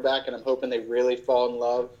a quarterback, and I'm hoping they really fall in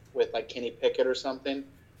love with, Kenny Pickett or something,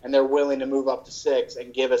 and they're willing to move up to 6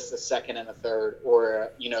 and give us the second and a third, or,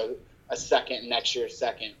 a second next year's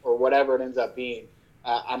second, or whatever it ends up being.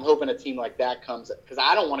 I'm hoping a team like that comes, because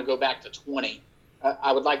I don't want to go back to 20.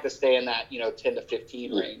 I would like to stay in that 10 to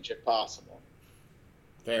 15 range if possible.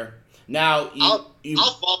 Fair. Now I'll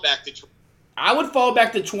fall back to 20. I would fall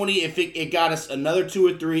back to 20 if it got us another 2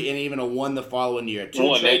 or 3 and even a 1 the following year.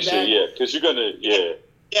 1 next year, yeah, because you're gonna, yeah.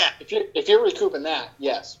 If you're recouping that,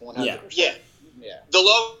 yes, 100%. Yeah. The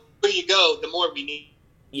lower you go, the more we need.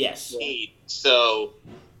 Yes. So.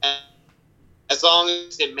 As long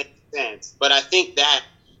as it makes sense. But I think that,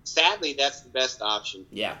 sadly, that's the best option.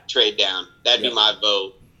 Yeah. Trade down. That'd be my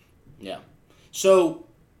vote. Yeah. So,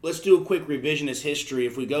 let's do a quick revisionist history.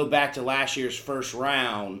 If we go back to last year's first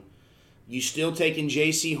round, you still taking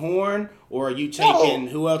J.C. Horn, or are you taking,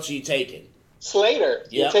 who else are you taking? Slater.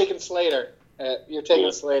 Yep. You're taking Slater. You're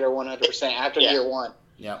taking Slater 100% after year 1.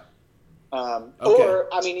 Yeah. Okay. Or,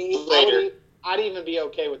 I'd even be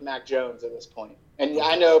okay with Mac Jones at this point. And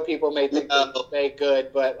I know people may think they're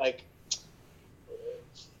good, but,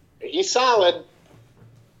 he's solid.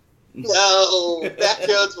 No, Mac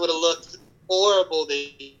Jones would have looked horrible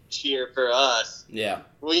this year for us. Yeah.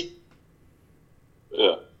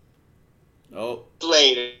 Oh.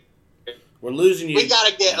 Later. We're losing you. We got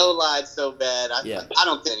to get O-line so bad. I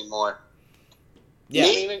don't think anymore. Yeah.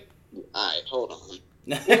 All right, hold on.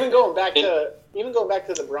 Even going back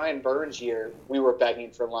to the Brian Burns year, we were begging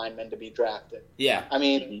for linemen to be drafted. Yeah. I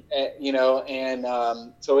mean,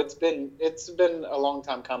 so it's been a long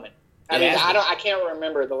time coming. I can't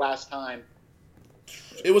remember the last time.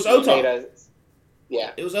 It was Otah.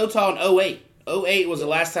 Yeah. It was Otah in 08. 08 was the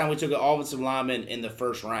last time we took an offensive lineman in the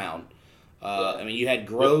first round. You had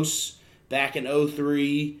Gross back in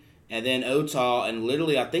 03. And then Otah, and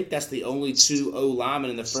literally, I think that's the only 2 O linemen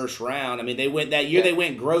in the first round. They went that year. They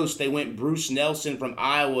went Gross. They went Bruce Nelson from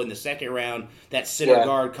Iowa in the second round. That center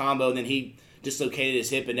guard combo, and then he dislocated his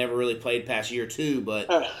hip and never really played past year 2. But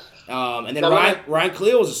and then Ryan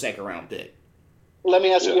Khalil was a second round pick. Let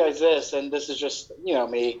me ask you guys this, and this is just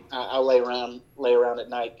me. I'll lay around at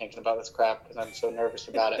night thinking about this crap because I'm so nervous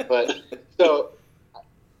about it. But so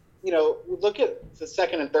look at the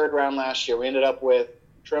second and third round last year. We ended up with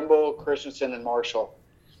Trimble, Christensen, and Marshall.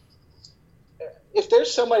 If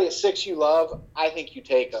there's somebody at 6 you love, I think you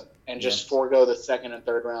take them and just forego the second and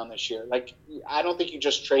third round this year. I don't think you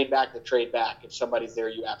just trade back if somebody's there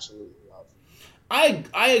you absolutely love.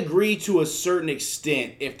 I agree to a certain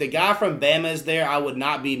extent. If the guy from Bama is there, I would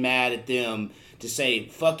not be mad at them to say,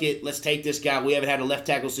 fuck it, let's take this guy. We haven't had a left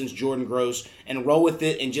tackle since Jordan Gross, and roll with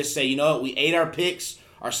it and just say, you know what, we ate our picks.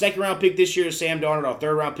 Our second round pick this year is Sam Darnold. Our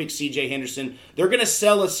third round pick, C.J. Henderson. They're going to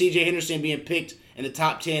sell us C.J. Henderson being picked in the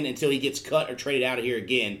top 10 until he gets cut or traded out of here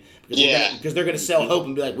again. Because they're going to sell hope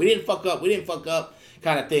and be like, we didn't fuck up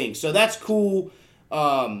kind of thing. So that's cool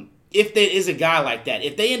if there is a guy like that.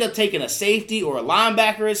 If they end up taking a safety or a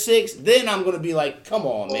linebacker at 6, then I'm going to be like, come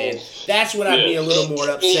on, man. That's when I'd be a little more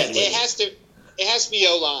upset with it. It has to be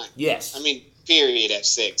O-line. Yes. Period at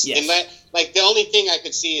 6. Yes. And the only thing I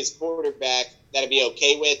could see is quarterback. That'd be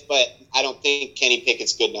okay with, but I don't think Kenny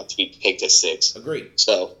Pickett's good enough to be picked at 6. Agreed.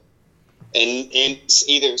 So, and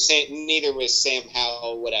neither was Sam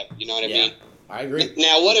Howell, whatever. You know what I mean? I agree.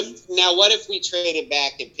 Now what if we traded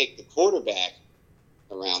back and picked the quarterback,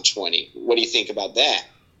 around 20. What do you think about that?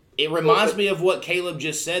 It reminds me of what Kaleb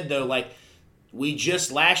just said, though. Like,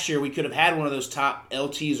 last year, we could have had one of those top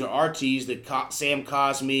LTs or RTs, that Sam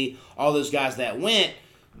Cosme, all those guys that went.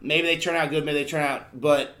 Maybe they turn out good, maybe they turn out,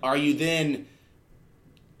 but are you then,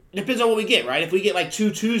 it depends on what we get, right? If we get like 2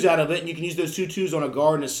 2s out of it, and you can use those 2 2s on a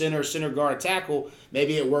guard and a center guard, a tackle,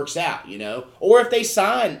 maybe it works out, you know? Or if they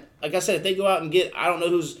sign, like I said, if they go out and get, I don't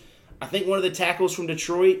know I think one of the tackles from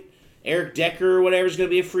Detroit, Eric Decker or whatever, is going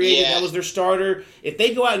to be a free agent. Yeah. That was their starter. If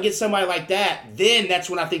they go out and get somebody like that, then that's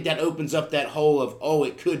when I think that opens up that hole of,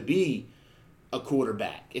 it could be a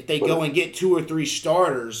quarterback. If they go and get 2 or 3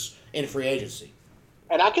 starters in free agency.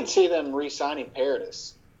 And I could see them re-signing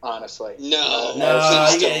Paradis, honestly. No,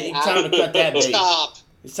 it's time to cut that bait. Stop.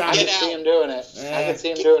 It's time to see him doing it. I can see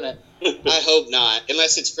him doing it. I hope not,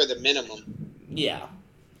 unless it's for the minimum. Yeah.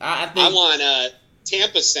 I want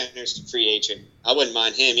Tampa center's free agent. I wouldn't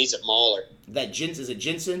mind him. He's a mauler. Is it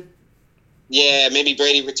Jensen? Yeah, maybe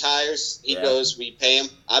Brady retires. He goes, we pay him.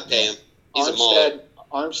 I pay him. He's a mauler.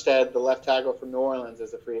 Armstead, the left tackle from New Orleans,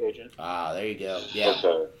 is a free agent. Ah, there you go. Yeah.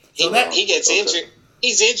 Okay. He gets injured.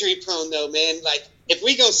 He's injury prone though, man. Like, if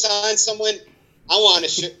we go sign someone, I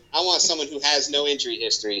want someone who has no injury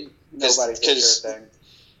history. Nobody's a sure thing.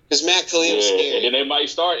 Because Matt Kaleb's scary. And then they might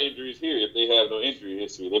start injuries here if they have no injury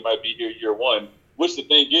history. They might be here year one. Which the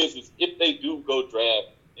thing is if they do go draft,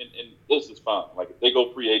 and this is fine. Like, if they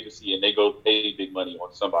go free agency and they go pay big money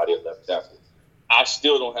on somebody at left tackle, I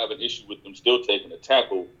still don't have an issue with them still taking a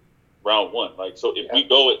tackle round 1. Like, so if we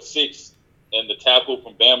go at 6 and the tackle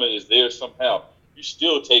from Bama is there somehow, you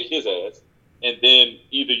still take his ass, and then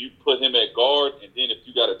either you put him at guard, and then if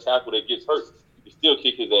you got a tackle that gets hurt, you can still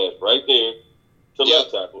kick his ass right there to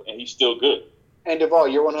left tackle, and he's still good. And Duvall,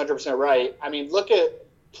 you're 100% right. I mean, look at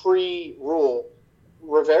pre-rule.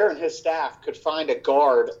 Rivera and his staff could find a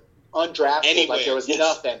guard undrafted like there was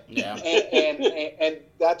nothing. Yeah. And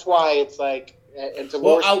that's why it's like, and to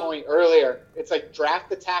Luhrs' point earlier, it's like draft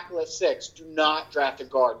the tackle at 6. Do not draft a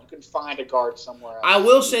guard. You can find a guard somewhere else. I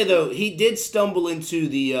will say, though, he did stumble into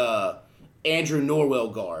the Andrew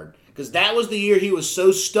Norwell guard, because that was the year he was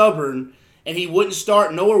so stubborn and he wouldn't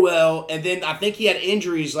start Norwell, and then I think he had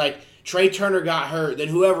injuries like Trey Turner got hurt, then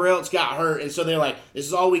whoever else got hurt, and so they're like, this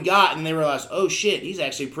is all we got, and they realized, oh shit, he's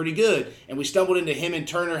actually pretty good, and we stumbled into him and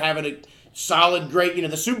Turner having a solid, great,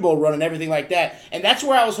 the Super Bowl run and everything like that, and that's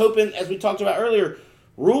where I was hoping, as we talked about earlier,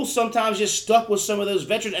 Rule sometimes just stuck with some of those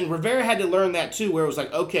veterans, and Rivera had to learn that too, where it was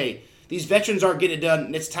like, okay, these veterans aren't getting it done,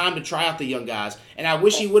 and it's time to try out the young guys, and I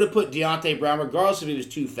wish he would have put Deontay Brown, regardless if he was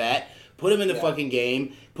too fat, put him in the fucking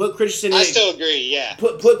game. Put Christensen in. I still agree, yeah.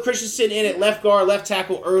 Put Christensen in at left guard, left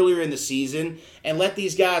tackle earlier in the season, and let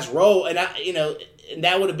these guys roll. And and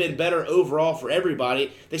that would have been better overall for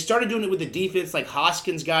everybody. They started doing it with the defense. Like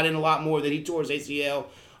Hoskins got in a lot more than he tore his ACL.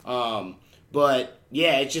 But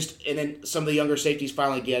yeah, it's just, and then some of the younger safeties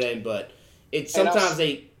finally get in. But sometimes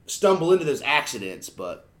they stumble into those accidents.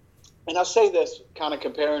 But and I'll say this, kind of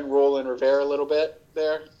comparing Rule and Rivera a little bit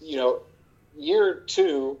there. Year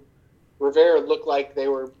 2. Rivera looked like they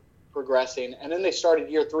were progressing, and then they started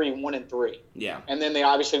year 3 1-3. Yeah, and then they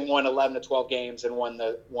obviously won 11 to 12 games and won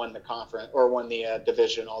the conference or won the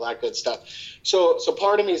division, all that good stuff. So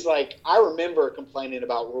part of me is like, I remember complaining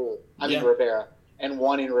about Rivera, and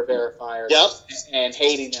wanting Rivera fired, and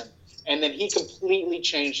hating him, and then he completely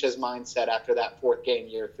changed his mindset after that 4th game,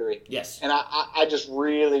 year 3. Yes, and I just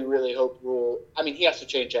really, really hope Rule. I mean, he has to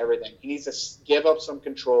change everything. He needs to give up some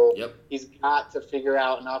control. Yep. He's got to figure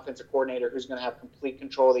out an offensive coordinator who's going to have complete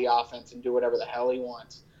control of the offense and do whatever the hell he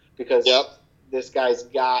wants, because this guy's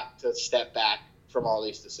got to step back from all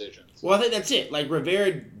these decisions. Well, I think that's it. Like,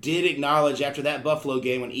 Rivera did acknowledge after that Buffalo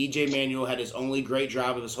game when E.J. Manuel had his only great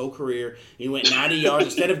drive of his whole career. He went 90 yards.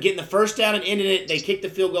 Instead of getting the first down and ending it, they kicked the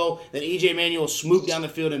field goal. Then E.J. Manuel swooped down the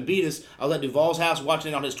field and beat us. I was at Duvall's house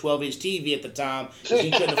watching it on his 12-inch TV at the time because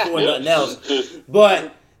he couldn't afford nothing else.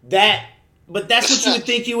 But that's what you would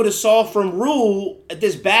think you would have saw from Rule at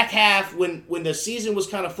this back half when the season was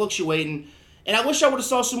kind of fluctuating. And I wish I would have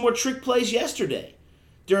saw some more trick plays yesterday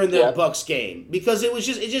during the Bucks game, because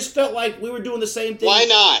it just felt like we were doing the same thing. Why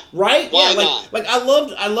not? Right? Why not? Like I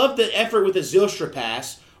loved the effort with the Zylstra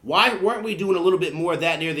pass. Why weren't we doing a little bit more of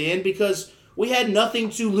that near the end? Because we had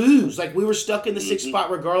nothing to lose. Like, we were stuck in the 6th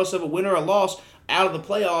spot regardless of a win or a loss out of the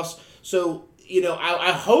playoffs. So,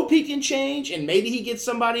 I hope he can change and maybe he gets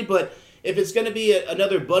somebody, but if it's going to be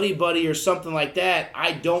another buddy or something like that,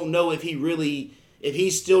 I don't know if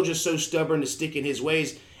he's still just so stubborn to stick in his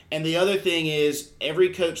ways. And the other thing is,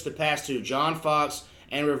 every coach the past 2, John Fox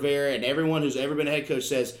and Rivera, and everyone who's ever been a head coach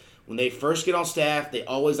says, when they first get on staff, they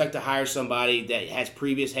always like to hire somebody that has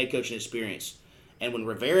previous head coaching experience. And when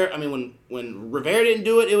Rivera didn't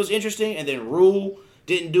do it, it was interesting. And then Rule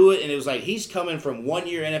didn't do it, and it was like he's coming from 1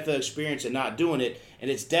 year NFL experience and not doing it, and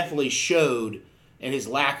it's definitely showed in his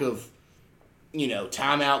lack of,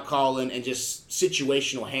 timeout calling and just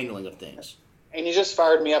situational handling of things. And you just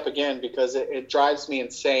fired me up again because it drives me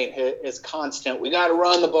insane. His constant, we got to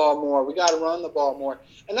run the ball more. We got to run the ball more.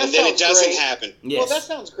 And then it doesn't happen. Yes. Well, that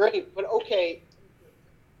sounds great, but okay,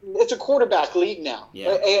 it's a quarterback league now.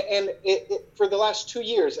 Yeah. And it for the last 2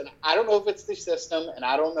 years, and I don't know if it's the system, and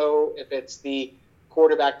I don't know if it's the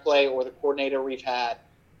quarterback play or the coordinator we've had,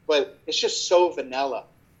 but it's just so vanilla.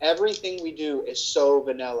 Everything we do is so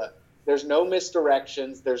vanilla. There's no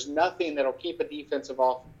misdirections. There's nothing that'll keep a defensive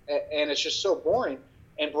off, and it's just so boring.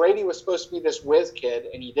 And Brady was supposed to be this whiz kid,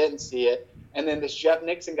 and he didn't see it. And then this Jeff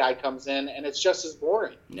Nixon guy comes in, and it's just as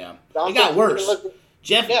boring. Yeah, it got worse.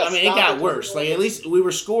 It got worse. Like, at least we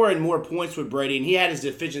were scoring more points with Brady, and he had his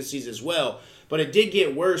deficiencies as well. But it did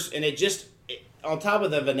get worse, and on top of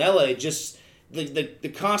the vanilla, it just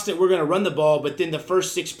the constant we're going to run the ball, but then the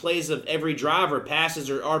first 6 plays of every drive are passes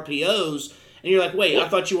or RPOs. And you're like, wait, I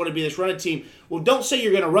thought you want to be this running team. Well, don't say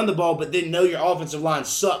you're going to run the ball, but then know your offensive line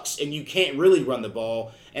sucks and you can't really run the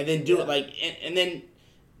ball, and then do it and then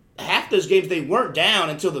half those games they weren't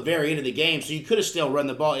down until the very end of the game, so you could have still run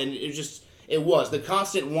the ball. And it was the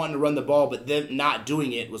constant wanting to run the ball, but them not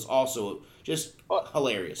doing it was also just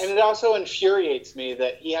hilarious. And it also infuriates me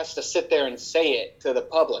that he has to sit there and say it to the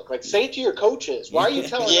public. Like, say it to your coaches. Why are you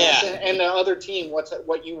telling us and the other team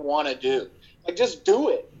what you want to do? Like, just do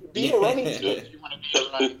it. Be a running team if you want to be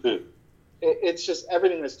a running team. It's just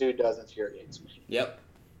everything this dude does infuriates me. Yep.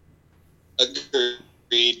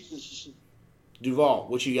 Agreed. Duvall,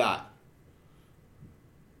 what you got?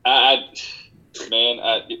 I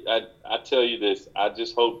tell you this. I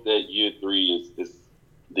just hope that year 3 is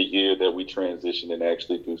the year that we transition and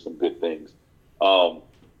actually do some good things.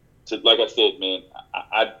 Like I said, man,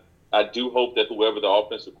 I do hope that whoever the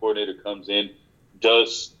offensive coordinator comes in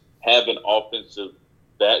does have an offensive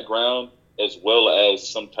background as well as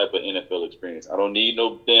some type of NFL experience. I don't need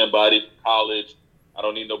no damn body from college. I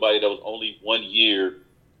don't need nobody that was only 1 year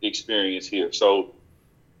experience here. So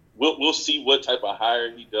we'll see what type of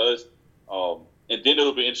hire he does. And then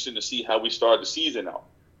it'll be interesting to see how we start the season out.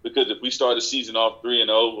 Because if we start the season off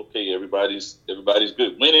 3-0, okay, everybody's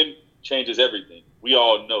good. Winning changes everything. We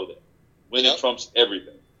all know that. Winning trumps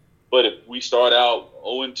everything. But if we start out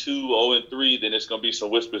 0-2, 0-3, then it's going to be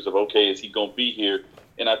some whispers of, okay, is he going to be here?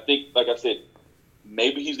 And I think, like I said,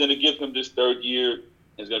 maybe he's going to give him this 3rd year and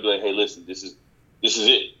he's going to be like, hey, listen, this is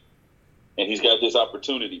it. And he's got this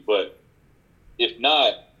opportunity. But if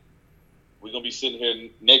not, we're going to be sitting here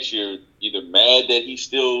next year either mad that he's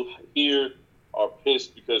still here or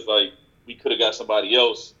pissed because, like, we could have got somebody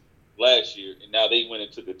else last year and now they went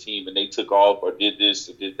and took a team and they took off or did this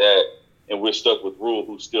or did that. And we're stuck with Rule,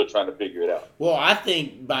 who's still trying to figure it out. Well, I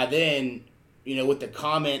think by then, with the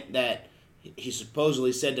comment that he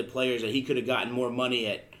supposedly said to players that he could have gotten more money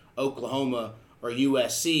at Oklahoma or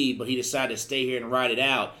USC, but he decided to stay here and ride it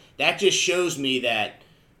out, that just shows me that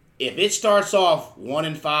if it starts off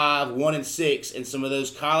 1-5, 1-6, and some of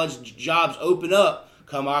those college jobs open up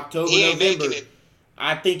come October, November,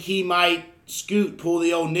 I think he might pull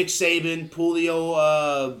the old Nick Saban, pull the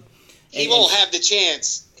old... he won't have the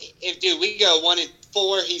chance. If we go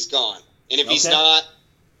 1-4, he's gone. And if he's not,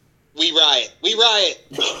 we riot. We riot.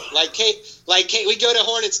 like Kate, we go to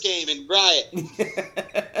Hornets game and riot.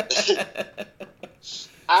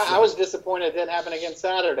 I was disappointed it didn't happen again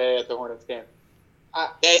Saturday at the Hornets game. I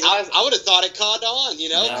would have thought it caught on,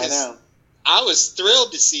 because I was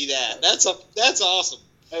thrilled to see that. That's awesome.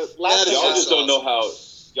 Y'all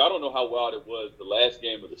don't know how wild it was the last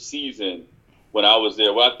game of the season when I was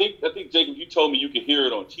there. Well, I think Jacob, you told me you could hear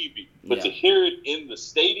it on TV, but to hear it in the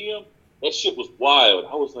stadium, that shit was wild.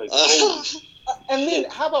 I was like, oh. And then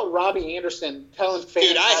how about Robbie Anderson telling fans?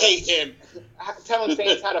 Dude, I hate him. Telling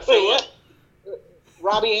fans how to fan.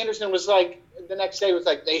 Robbie Anderson was like, the next day was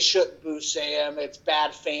like, they shouldn't boo Sam. It's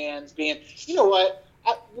bad fans being. You know what?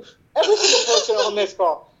 Every single person on this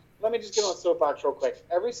call. Let me just get on the soapbox real quick.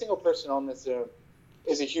 Every single person on this Zoom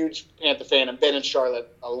is a huge Panther fan and been in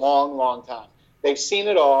Charlotte a long, long time. They've seen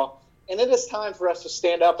it all, and it is time for us to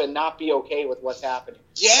stand up and not be okay with what's happening.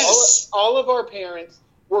 Yes. All of our parents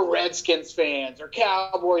were Redskins fans or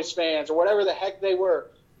Cowboys fans or whatever the heck they were.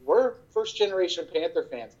 We're first-generation Panther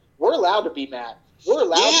fans. We're allowed to be mad. We're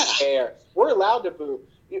allowed to care. We're allowed to boo.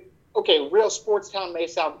 Okay, real sports town may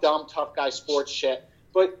sound dumb, tough guy sports shit,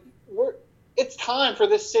 but it's time for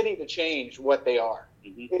this city to change what they are.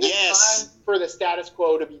 Mm-hmm. It is time for the status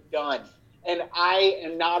quo to be done. And I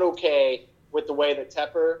am not okay with the way that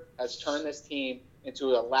Tepper has turned this team into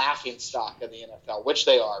a laughing stock of the NFL, which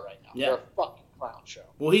they are right now. Yeah. They're a fucking clown show.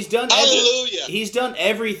 Well, he's done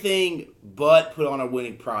everything but put on a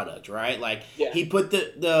winning product, right? Like, he put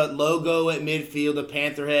the logo at midfield, the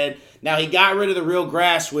Panther head. Now, he got rid of the real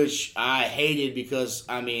grass, which I hated because,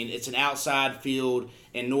 I mean, it's an outside field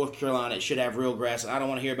in North Carolina. It should have real grass. And I don't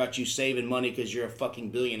want to hear about you saving money because you're a fucking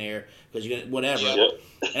billionaire, because you're gonna, whatever. Yep.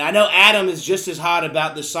 And I know Adam is just as hot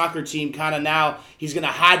about the soccer team kind of now. He's going to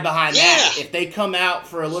hide behind that. If they come out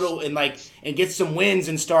for a little and get some wins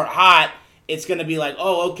and start hot, it's going to be like,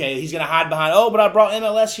 oh, okay, he's going to hide behind, but I brought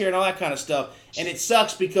MLS here and all that kind of stuff. And it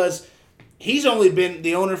sucks because he's only been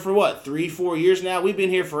the owner for, 3-4 years now? We've been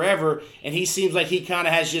here forever, and he seems like he kind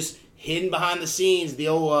of has just hidden behind the scenes, the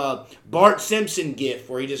old Bart Simpson gif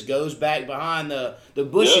where he just goes back behind the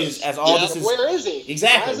bushes as all this is. Where is he?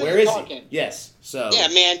 Exactly, where is he? Yes, so. Yeah,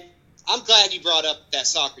 man. I'm glad you brought up that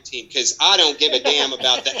soccer team because I don't give a damn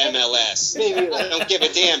about the MLS. I don't give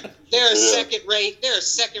a damn. They're a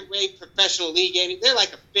second-rate professional league. They're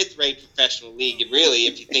like a fifth-rate professional league, really,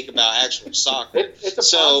 if you think about actual soccer. It's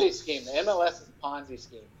a Ponzi scheme. The MLS is a Ponzi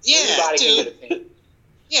scheme. Yeah, Anybody dude. can get a team.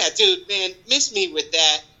 Yeah, dude, man, miss me with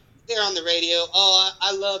that. They're on the radio. Oh,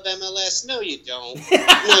 I love MLS. No, you don't.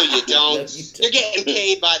 No, you don't. You're getting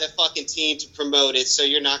paid by the fucking team to promote it, so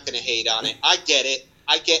you're not going to hate on it. I get it.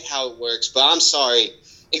 I get how it works, but I'm sorry.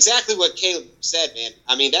 Exactly what Kaleb said, man.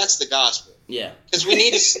 I mean, that's the gospel. Yeah. Because we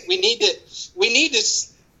need to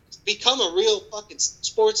become a real fucking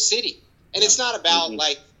sports city, and it's not about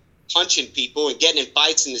like punching people and getting in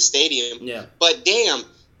fights in the stadium. Yeah. But damn,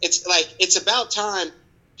 it's about time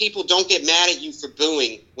people don't get mad at you for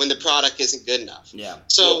booing when the product isn't good enough. Yeah.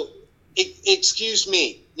 So, excuse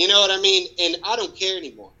me. You know what I mean? And I don't care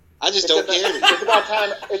anymore. I just don't care anymore.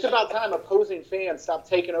 It's about time opposing fans stop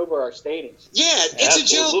taking over our stadiums. Yeah, it's a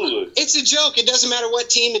joke. It's a joke. It doesn't matter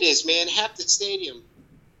what team it is, man. Half the stadium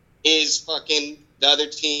is fucking the other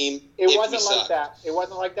team. It wasn't like that. It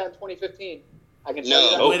wasn't like that in 2015. I can tell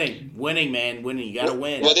you that. Winning, man. Winning. You got to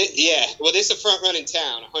win. Well, this is a front-running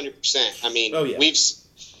town, 100%. I mean,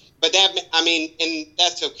 and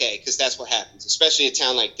that's okay because that's what happens, especially a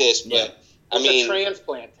town like this. But it's a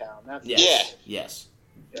transplant town. Yes.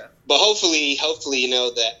 Yeah. But hopefully, you know,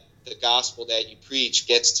 that the gospel that you preach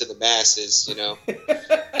gets to the masses, you know,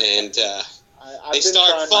 and they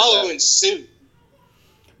start following suit.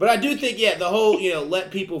 But I do think, the whole,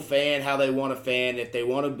 let people fan how they want to fan. If they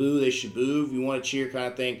want to boo, they should boo. If you want to cheer kind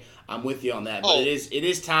of thing, I'm with you on that. But it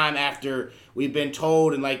is time after we've been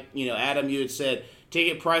told, and like, Adam, you had said,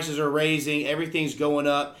 ticket prices are raising. Everything's going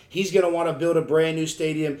up. He's going to want to build a brand new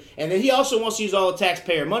stadium. And then he also wants to use all the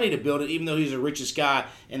taxpayer money to build it, even though he's the richest guy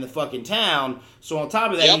in the fucking town. So on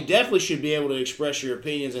top of that, you definitely should be able to express your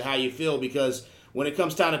opinions and how you feel, because when it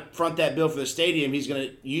comes time to front that bill for the stadium, he's going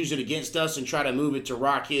to use it against us and try to move it to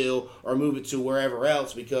Rock Hill or move it to wherever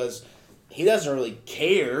else, because he doesn't really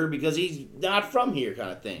care because he's not from here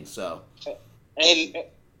kind of thing. So, and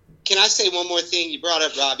can I say one more thing? You brought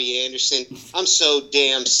up Robbie Anderson. I'm so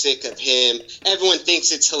damn sick of him. Everyone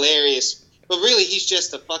thinks it's hilarious, but really he's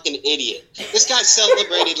just a fucking idiot. This guy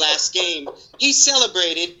celebrated last game. He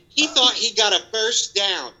celebrated. He thought he got a first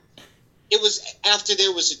down. It was after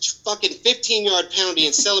there was a fucking 15-yard penalty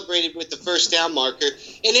and celebrated with the first down marker, and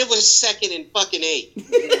it was 2nd and fucking 8.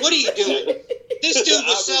 What are you doing? This dude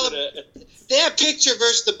was celebrating. That picture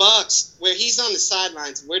versus the Bucks where he's on the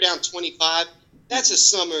sidelines and we're down 25, that's a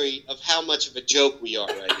summary of how much of a joke we are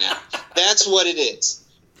right now. That's what it is.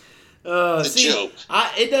 Joke.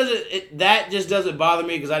 That just doesn't bother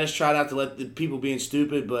me because I just try not to let the people being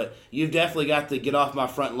stupid, but you've definitely got the Get Off My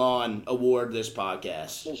Front Lawn award this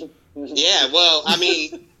podcast. Yeah, well, I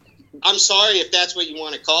mean, I'm sorry if that's what you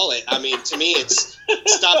want to call it. I mean, to me, it's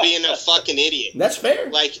stop being a fucking idiot. That's fair.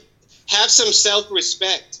 Like, have some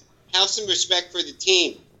self-respect. Have some respect for the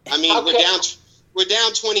team. I mean, we're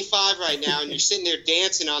down 25 right now, and you're sitting there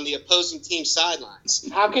dancing on the opposing team's sidelines.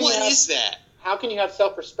 What is that? How can you have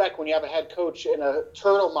self-respect when you have a head coach in a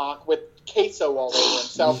turtle mock with queso all over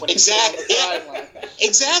himself when he's on the sideline?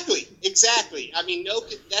 Exactly. I mean,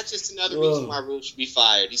 that's just another reason why Rule should be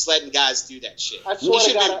fired. He's letting guys do that shit. I swear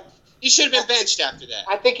to God, he should have been benched after that.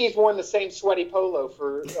 I think he's worn the same sweaty polo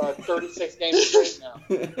for 36 games straight now.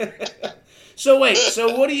 So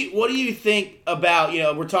what do you think about,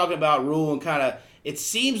 we're talking about Rule and kind of, it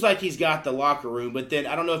seems like he's got the locker room, but then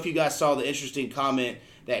I don't know if you guys saw the interesting comment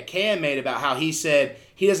that Cam made about how he said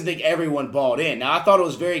he doesn't think everyone bought in. Now, I thought it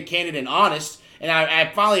was very candid and honest, and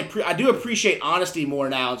I do appreciate honesty more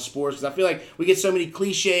now in sports, because I feel like we get so many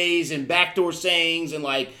cliches and backdoor sayings, and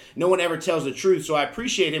like no one ever tells the truth. So I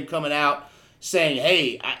appreciate him coming out saying,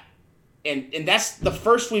 "Hey," and that's the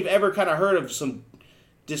first we've ever kind of heard of some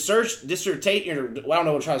dissertation, or I don't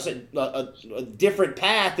know what I'm trying to say, a different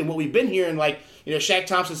path than what we've been hearing. Like, Shaq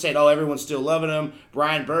Thompson said, oh, everyone's still loving him,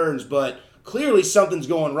 Brian Burns, but clearly something's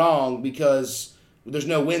going wrong because there's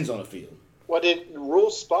no wins on the field. Well,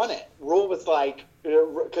 Rule spun it. Rule was like,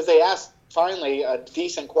 because they asked finally a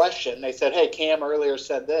decent question. They said, hey, Cam earlier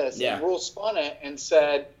said this. Yeah. And Rule spun it and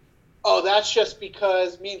said, oh, that's just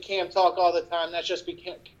because me and Cam talk all the time.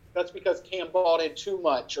 That's because Cam bought in too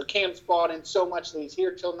much, or Cam's bought in so much that he's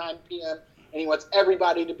here till 9 p.m. and he wants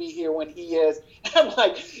everybody to be here when he is. And I'm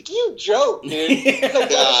like, you joke, dude.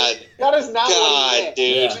 Like, that is not what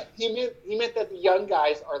he meant. Dude. He meant that the young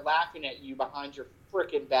guys are laughing at you behind your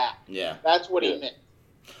freaking back. Yeah. That's what he meant.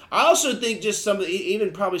 I also think just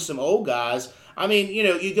even probably some old guys. I mean,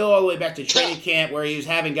 you go all the way back to training camp where he was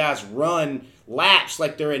having guys run laps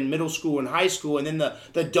like they're in middle school and high school, and then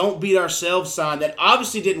the don't beat ourselves sign that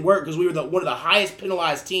obviously didn't work because we were one of the highest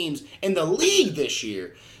penalized teams in the league this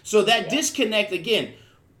year. So that disconnect, again,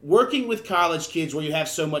 working with college kids where you have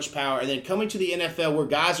so much power, and then coming to the NFL where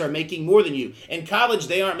guys are making more than you. In college,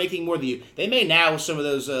 they aren't making more than you. They may now with some of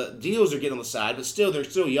those deals are getting on the side, but still, they're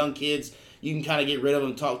still young kids. You can kind of get rid of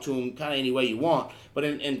them, talk to them kind of any way you want. But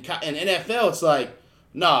in NFL, it's like,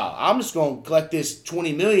 nah, I'm just going to collect this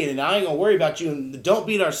 $20 million, and I ain't going to worry about you. And don't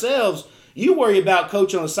beat ourselves. You worry about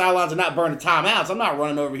coaching on the sidelines and not burning timeouts. I'm not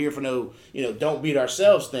running over here for no, don't beat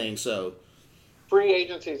ourselves thing. So free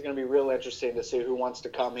agency is going to be real interesting to see who wants to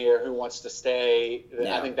come here, who wants to stay.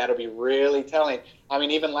 Yeah. I think that'll be really telling. I mean,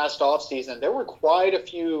 even last offseason, there were quite a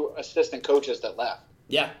few assistant coaches that left.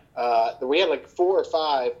 Yeah. We had like 4 or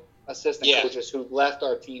 5 assistant coaches who left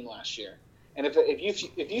our team last year. And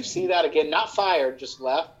if you see that again, not fired, just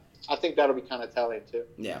left, I think that'll be kind of telling too.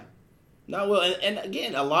 Yeah. No, well, and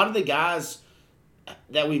again, a lot of the guys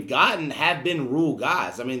that we've gotten have been Rule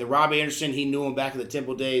guys. I mean, the Robbie Anderson, he knew him back in the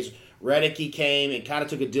Temple days. Reddick, he came and kind of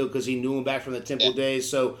took a deal because he knew him back from the Temple days.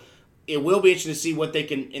 So it will be interesting to see what they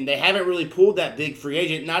can, and they haven't really pulled that big free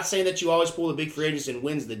agent. Not saying that you always pull the big free agents and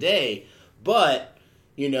wins the day, but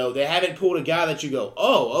they haven't pulled a guy that you go,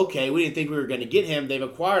 oh, okay, we didn't think we were going to get him. They've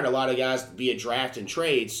acquired a lot of guys via draft and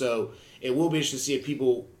trade, so it will be interesting to see if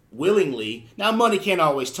people willingly. Now, money can't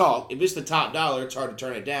always talk. If it's the top dollar, it's hard to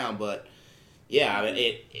turn it down. But yeah, I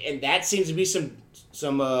mean, and that seems to be some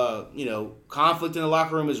conflict in the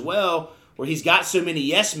locker room as well, where he's got so many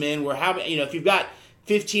yes men. Where if you've got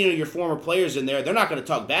 15 of your former players in there, they're not going to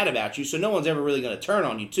talk bad about you. So no one's ever really going to turn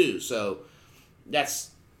on you too. So that's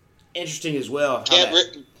interesting as well.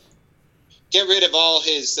 Get rid of all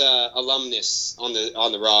his alumnus on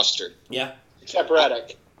the roster. Yeah, except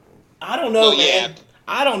Reddick. I don't know, man.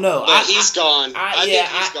 I don't know. But he's gone. I think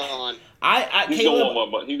he's gone. He's gonna want more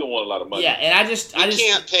money. He's gonna want a lot of money. Yeah, and I just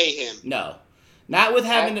can't pay him. No, not with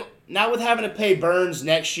having to pay Burns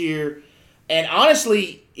next year. And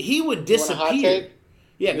honestly, he would disappear.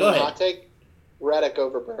 Yeah, go ahead. Hot take: Reddick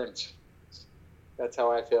over Burns. That's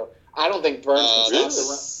how I feel. I don't think Burns can stop the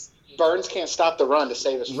run. Burns can't stop the run to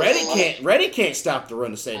save us. Reddy can't stop the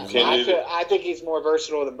run to save us. I think he's more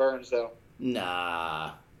versatile than Burns, though.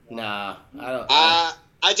 Nah, I don't.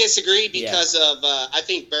 I disagree because of I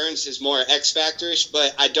think Burns is more X factorish,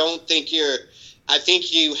 but I don't think I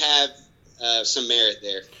think you have some merit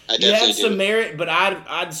there. I definitely have some merit, but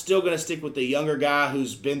I'm still going to stick with the younger guy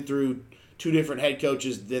who's been through 2 different head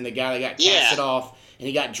coaches than the guy that got casted off and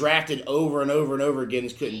he got drafted over and over and over again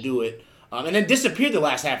and couldn't do it. And then disappeared the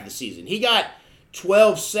last half of the season. He got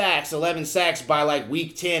 11 sacks by like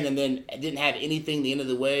week 10 and then didn't have anything the end of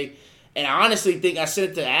the way. And I honestly think, I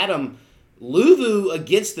said it to Adam, Luhrs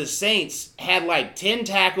against the Saints had like 10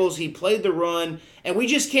 tackles. He played the run. And we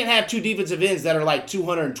just can't have 2 defensive ends that are like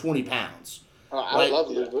 220 pounds. I would love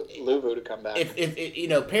Luhrs to come back.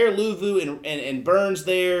 If pair Luhrs and Burns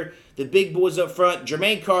there, the big boys up front,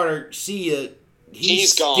 Jermaine Carter, see ya. He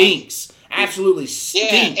stinks. Gone. Absolutely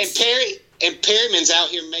stinks. Yeah, and Perryman's out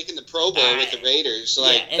here making the Pro Bowl with the Raiders.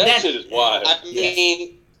 Like, and that shit is wild. I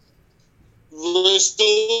mean,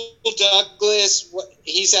 Russell Douglas,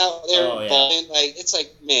 he's out there balling. Like, it's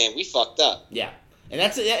like, man, we fucked up. Yeah. And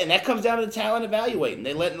that comes down to the talent evaluating.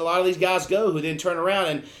 They letting a lot of these guys go who then turn around.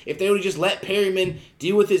 And if they would have just let Perryman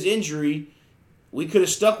deal with his injury, we could have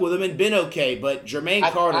stuck with him and been okay. But Jermaine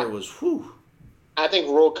Carter was, whew. I think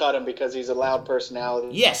Rule cut him because he's a loud personality.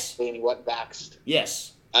 Yes. And he wasn't vaxxed.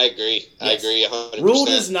 Yes. I agree. Yes. I agree 100%. Rule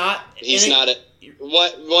does not. He's not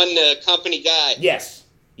one company guy. Yes.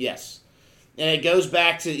 And it goes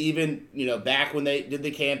back to even, back when they did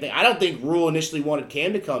the Cam thing. I don't think Rule initially wanted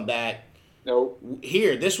Cam to come back. No.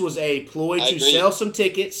 Here, this was a ploy to sell some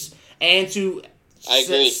tickets and to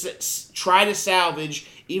try to salvage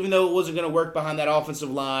even though it wasn't going to work behind that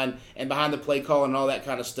offensive line and behind the play call and all that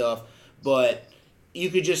kind of stuff. But you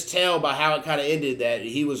could just tell by how it kind of ended that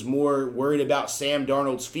he was more worried about Sam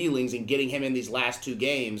Darnold's feelings and getting him in these last 2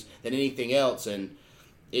 games than anything else. And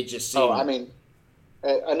it just seemed... Oh, I mean,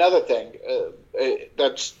 another thing,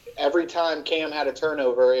 that's every time Cam had a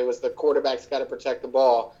turnover, it was the quarterback's got to protect the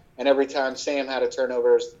ball. And every time Sam had a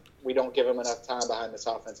turnover, we don't give him enough time behind this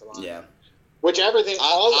offensive line. Yeah. Which everything,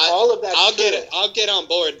 all of that. I'll get on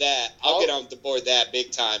board that. I'll get on board that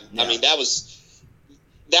big time. Yeah. I mean, that was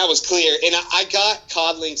clear. And I got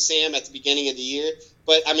coddling Sam at the beginning of the year,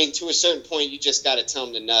 but I mean, to a certain point, you just got to tell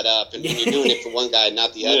him to nut up. And when you're doing it for one guy,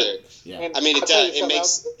 not the other, yeah. I mean,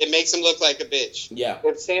 it makes him look like a bitch. Yeah.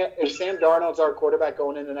 If Sam Darnold's our quarterback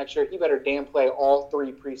going into next year, he better damn play all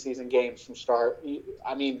 3 preseason games from start.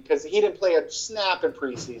 I mean, because he didn't play a snap in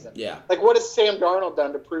preseason. Yeah. Like, what has Sam Darnold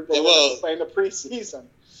done to prove that he's playing the preseason?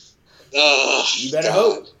 You better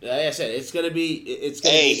hope. Like I said, it's gonna be.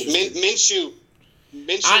 Minshew.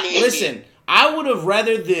 Listen, I would have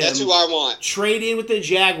rather them. That's who I want. Trade in with the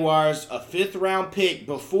Jaguars a 5th round pick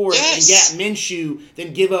before and get Minshew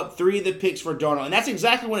than give up 3 of the picks for Darnold. And that's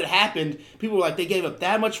exactly when it happened. People were like, they gave up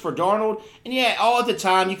that much for Darnold. And yeah, all at the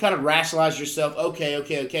time, you kind of rationalize yourself.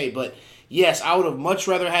 Okay. But yes, I would have much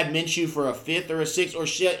rather had Minshew for a 5th or a 6th or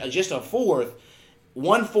just a 4th.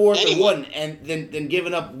 1/4 or 1, and then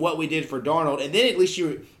giving up what we did for Darnold, and then at least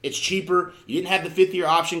it's cheaper. You didn't have the 5th-year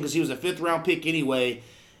option because he was a 5th round pick anyway,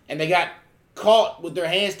 and they got caught with their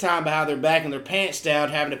hands tied behind their back and their pants down,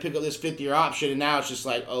 having to pick up this 5th-year option, and now it's just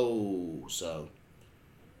like, so.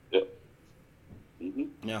 Yep.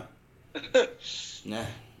 Mm-hmm. Yeah. Nah.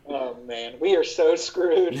 Oh man, we are so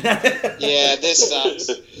screwed. Yeah, this sucks.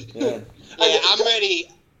 Yeah, I'm ready.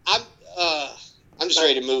 I'm just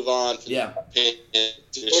ready to move on from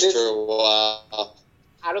just for a while.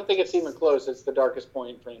 I don't think it's even close. It's the darkest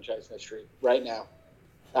point in franchise history right now.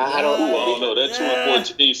 I don't know. That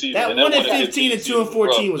 2-14 season. That 1-15 and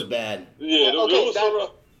 2-14 was bad. Yeah,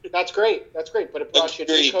 that's great. That's great. But it brought you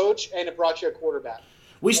a new coach and it brought you a quarterback.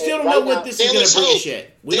 We still don't know what this is going to bring us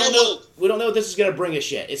yet. We don't know what this is going to bring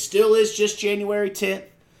us yet. It still is just January 10th.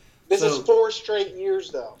 This is 4 straight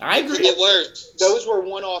years, though. I agree. It works. Those were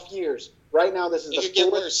one-off years. Right now, this is the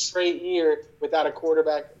 4th straight year without a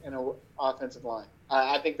quarterback and an offensive line.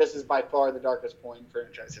 I think this is by far the darkest point in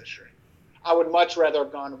franchise history. I would much rather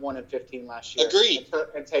have gone 1-15 last year. Agreed.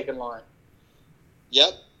 And taken line.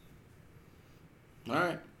 Yep. All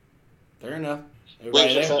right. Fair enough. You're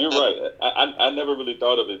right. I never really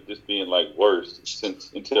thought of it just being like worse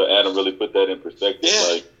until Adam really put that in perspective.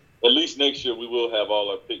 Yeah. Like, at least next year we will have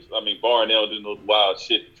all our picks. I mean, barring they'll do those wild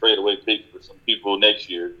shit to trade away picks for some people next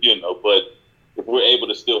year, But if we're able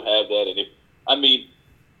to still have that,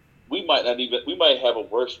 we might have a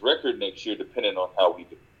worse record next year depending on how we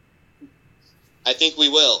do. I think we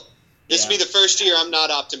will. This will be the first year I'm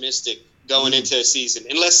not optimistic going into a season,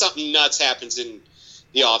 unless something nuts happens in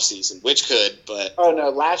the offseason, which could, but... Oh, no,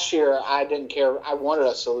 last year I didn't care. I wanted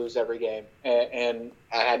us to lose every game, and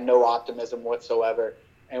I had no optimism whatsoever.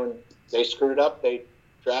 And when they screwed up, they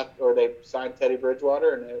signed Teddy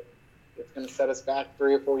Bridgewater, and it's going to set us back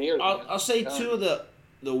 3 or 4 years. I'll say 2 of the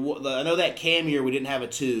I know that Cam year we didn't have a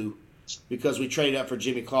 2 because we traded up for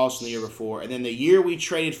Jimmy Clausen the year before, and then the year we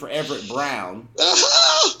traded for Everett Brown,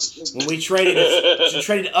 when we traded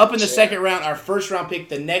up in the 2nd round, our 1st round pick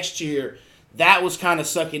the next year, that was kind of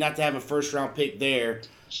sucky not to have a 1st round pick there,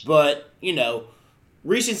 but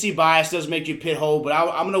recency bias does make you pit hole, but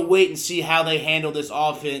I'm going to wait and see how they handle this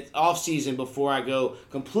off-season before I go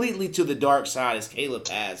completely to the dark side as Kaleb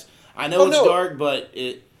has. I know dark, but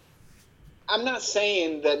I'm not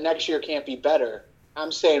saying that next year can't be better.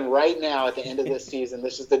 I'm saying right now at the end of this season,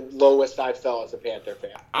 this is the lowest I've felt as a Panther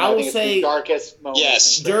fan. I will say it's the darkest moment.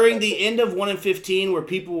 Yes. During the end of 1-15 where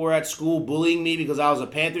people were at school bullying me because I was a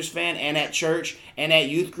Panthers fan and at church and at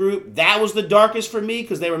youth group, that was the darkest for me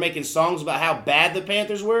because they were making songs about how bad the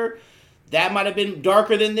Panthers were. That might have been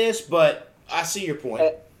darker than this, but I see your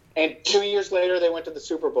point. And 2 years later, they went to the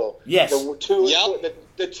Super Bowl. Yes. The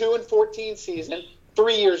 2-14 season. 4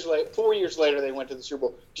 years later, they went to the Super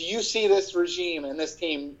Bowl. Do you see this regime and this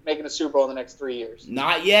team making a Super Bowl in the next 3 years?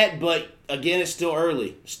 Not yet, but again, it's still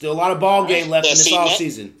early. Still a lot of ball game left in this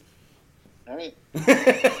offseason. All right.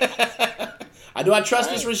 Do I trust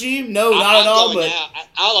this regime? No, not at all. But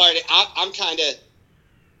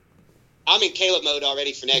I'm in Kaleb mode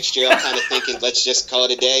already for next year. I'm kind of thinking, let's just call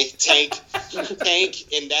it a day. Tank,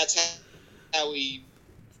 and that's how we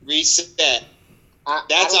reset.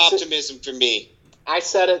 That's optimism for me. I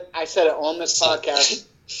said it on this podcast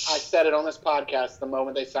I said it on this podcast the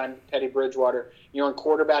moment they signed Teddy Bridgewater. You're on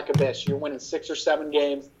quarterback abyss. You're winning 6 or 7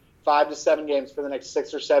 games, 5 to 7 games for the next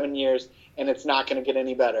 6 or 7 years, and it's not going to get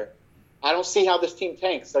any better. I don't see how this team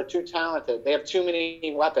tanks. They're too talented. They have too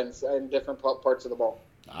many weapons in different parts of the ball.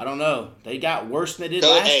 I don't know. They got worse than they did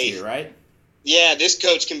last year, right? Yeah, this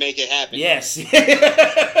coach can make it happen. Yes.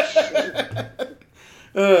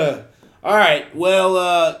 All right.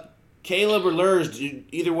 Well, Kaleb or Luhrs, do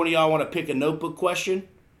either one of y'all want to pick a notebook question?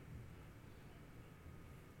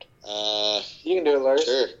 You can do it, Luhrs.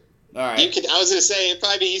 Sure. All right. You can. I was going to say it'd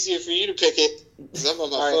probably be easier for you to pick it because I'm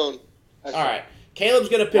on my phone. Okay. All right. Caleb's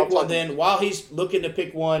going to pick one then. While he's looking to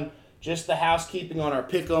pick one, just the housekeeping on our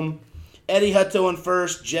pick'em. Eddie Hutto in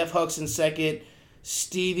first, Jeff Hucks in second,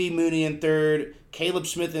 Stevie Mooney in third, Kaleb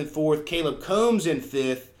Smith in fourth, Caleb Combs in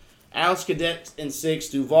fifth, Alex Cadet in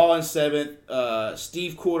sixth, Duvall in seventh,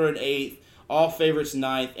 Steve Quarter in eighth, All Favorites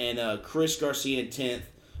ninth, and Chris Garcia in 10th.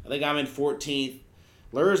 I think I'm in 14th.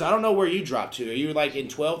 Luhrs, I don't know where you dropped to. Are you like in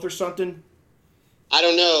 12th or something? I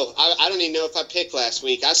don't know. I don't even know if I picked last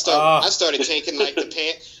week. I started tanking like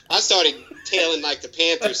I started tailing like the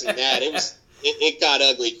Panthers in that. It got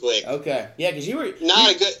ugly quick. Okay. Yeah, because you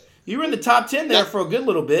were in the top 10 there for a good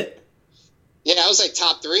little bit. Yeah, I was like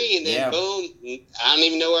top 3, and then boom, I don't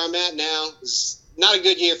even know where I'm at now. It's not a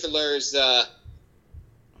good year for Luhrs,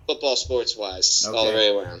 football sports wise, all the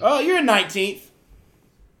way around. Oh, you're in 19th.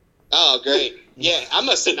 Oh, great. Yeah, I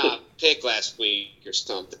must have not picked last week or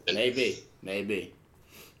something. Maybe.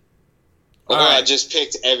 Or I just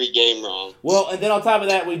picked every game wrong. Well, and then on top of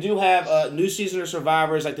that, we do have New Season of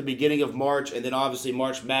Survivors like the beginning of March, and then obviously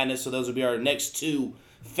March Madness. So those will be our next 2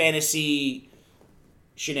 fantasy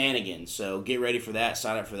shenanigans. So get ready for that.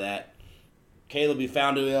 Sign up for that. Kaleb, you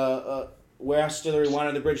found a Warehouse Distillery Wine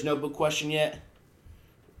on the Bridge notebook question yet?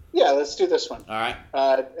 Yeah, let's do this one. All right.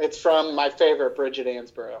 It's from my favorite, Bridget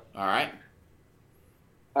Ansborough. All right.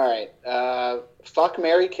 Fuck,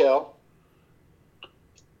 marry, kill.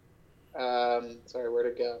 Sorry, where'd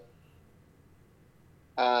it go?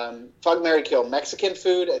 Fuck, marry, kill. Mexican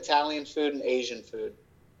food, Italian food, and Asian food.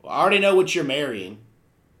 Well, I already know what you're marrying.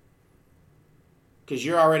 Because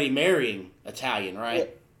you're already marrying Italian,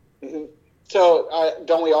 right? Yeah. Mm-hmm. So,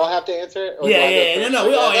 don't we all have to answer it? Yeah. No,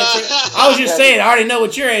 we all answer it. I was just saying, I already know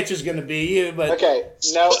what your answer's going to be. But okay,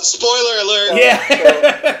 no. Spoiler alert.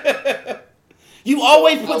 Yeah. You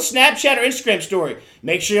always put Snapchat or Instagram story.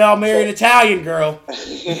 Make sure y'all marry an Italian girl.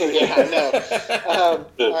 Yeah, I know.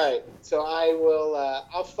 All right, so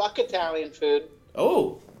I'll fuck Italian food.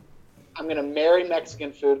 Oh. I'm going to marry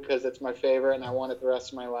Mexican food because it's my favorite and I want it the rest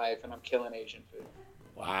of my life, and I'm killing Asian food.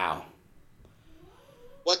 Wow.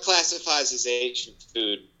 What classifies as Asian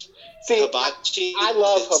food? See, hibachi? I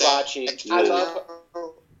love hibachi.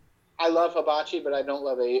 I love hibachi, but I don't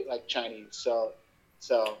love it like Chinese, so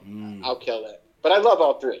I'll kill it. But I love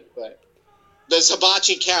all 3. But does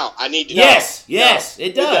hibachi count? I need to know. Yes,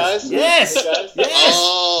 it does. Yes. It does? Yes.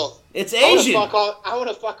 Oh. It's Asian. I want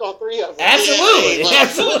to fuck all 3 of them. Absolutely.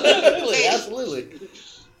 Yeah. Absolutely.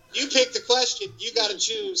 You pick the question. You got to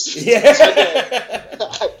choose. Yeah.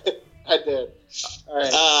 I did. All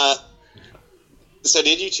right. So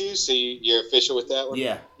did you choose? So you're official with that one?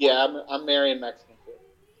 Yeah. Yeah, I'm marrying Mexican food.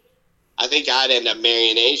 I think I'd end up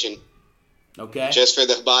marrying Asian. Okay. Just for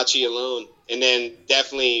the hibachi alone. And then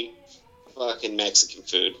definitely fucking Mexican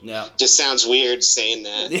food. Yeah. Just sounds weird saying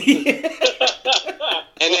that.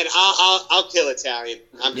 And then I'll kill Italian.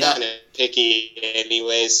 I'm kind of picky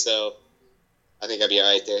anyway, so I think I'd be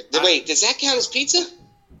all right there. Wait, does that count as pizza?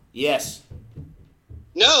 Yes.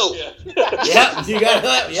 No. Yeah. Yep. You got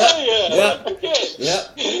that? Yep.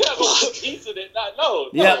 Yep. You have a pizza that not no.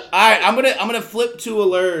 Yep. All right. I'm gonna flip to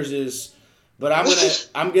Luhrs but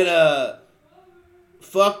I'm gonna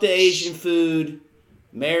fuck the Asian food,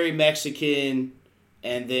 marry Mexican,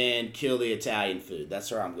 and then kill the Italian food.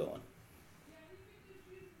 That's where I'm going.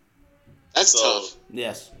 That's tough.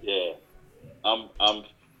 Yes. Yeah. I'm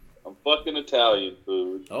fucking Italian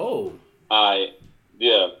food. Oh. I'm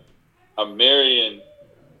marrying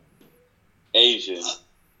Asian.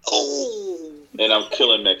 And I'm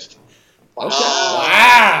killing Mexican. Okay.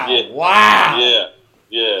 Wow. Yeah. Wow. Yeah.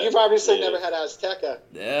 You've obviously never had Azteca.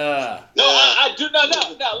 Yeah. No, I do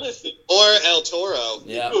not. Now, listen. Or El Toro.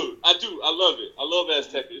 Yeah. Dude, I do. I love it. I love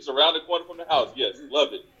Azteca. It's around the corner from the house. Yes,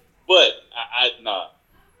 love it. But nah.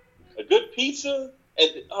 A good pizza and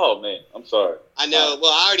oh man, I'm sorry. I know.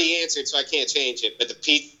 Well, I already answered, so I can't change it. But the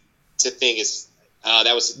pizza thing is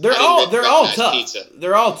that was. They're all tough. Pizza.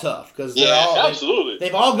 They're all tough because absolutely.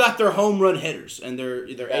 They've all got their home run hitters and they're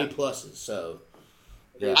A+. So.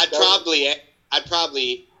 Yeah. I'd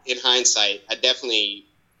probably in hindsight, I'd definitely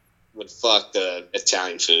would fuck the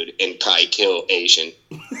Italian food and probably kill Asian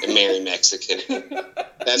and marry Mexican.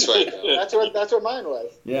 That's where I go. That's what mine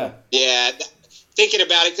was. Yeah. Yeah. Thinking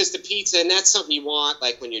about it, because the pizza, and that's something you want,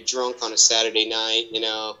 like when you're drunk on a Saturday night, you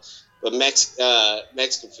know. But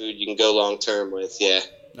Mexican food you can go long term with. Yeah.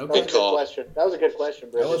 Okay. Good call. That was a good question,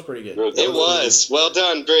 Bridget. That was pretty good. It was. Well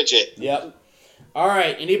done, Bridget. Yep. All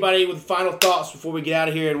right. Anybody with final thoughts before we get out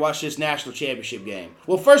of here and watch this national championship game?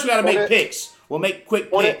 Well, first we got to make picks. We'll make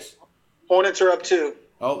quick picks. Hornets are up 2.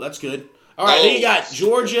 Oh, that's good. All right. Then you got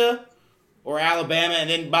Georgia or Alabama, and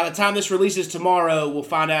then by the time this releases tomorrow, we'll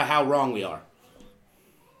find out how wrong we are.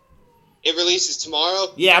 It releases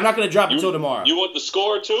tomorrow? Yeah, I'm not going to drop it until tomorrow. You want the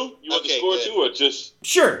score too? You want the score too, or just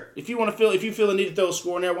sure? If you feel the need to throw a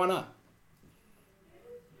score in there, why not?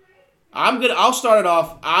 I'll start it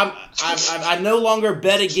off. I no longer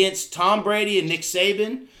bet against Tom Brady and Nick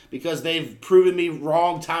Saban because they've proven me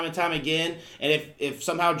wrong time and time again. And if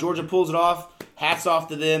somehow Georgia pulls it off, hats off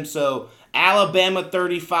to them. So Alabama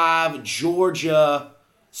 35, Georgia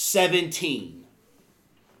 17.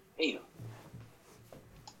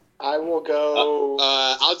 I will go.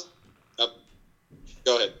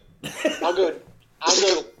 Go ahead. I'll go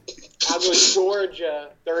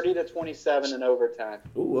Georgia 30-27 in overtime.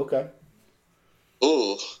 Ooh, okay.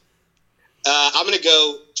 Ooh. I'm gonna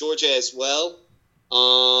go Georgia as well.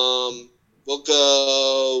 We'll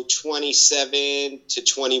go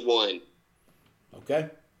 27-21. Okay.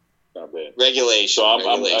 Not bad. Regulation.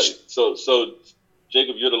 So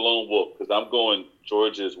Jacob, you're the lone wolf because I'm going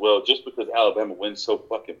Georgia as well. Just because Alabama wins so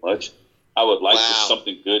fucking much, I would like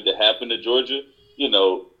something good to happen to Georgia. You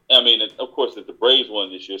know, I mean, of course, if the Braves won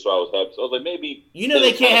this year, so I was happy. So I was like, maybe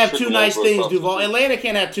they can't have two nice things, Duvall. Atlanta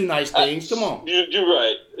can't have two nice things. Come on. You're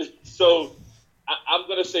right. So I'm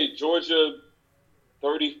gonna say Georgia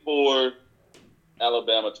 34,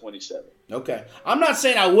 Alabama 27. Okay. I'm not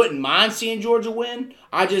saying I wouldn't mind seeing Georgia win.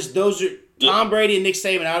 Those are Tom Brady and Nick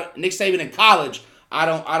Saban. Nick Saban in college, I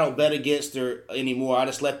don't bet against her anymore. I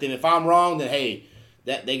just let them. If I'm wrong, then hey,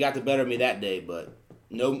 that they got the better of me that day. But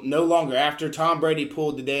no longer after Tom Brady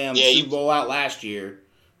pulled the damn Super Bowl out last year.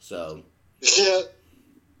 So yeah,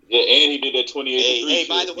 and he did that 28-3. Hey,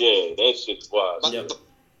 by the way, that shit's wild.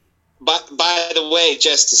 By the way,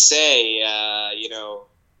 just to say,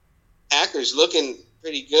 Packers looking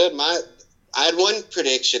pretty good. I had one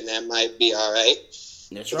prediction that might be all right.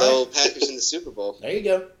 That's right. Packers in the Super Bowl. There you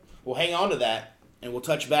go. We'll hang on to that, and we'll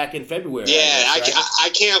touch back in February. Yeah, I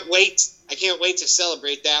can't wait. I can't wait to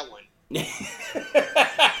celebrate that one.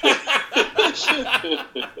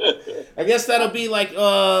 I guess that'll be like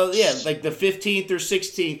the 15th or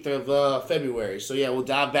 16th of February. So yeah, we'll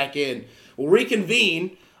dive back in. We'll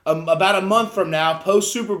reconvene about a month from now,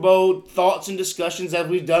 post Super Bowl thoughts and discussions as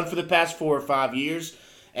we've done for the past 4 or 5 years.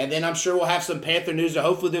 And then I'm sure we'll have some Panther news.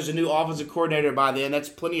 Hopefully there's a new offensive coordinator by then. That's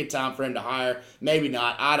plenty of time for him to hire. Maybe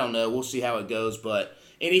not. I don't know. We'll see how it goes. But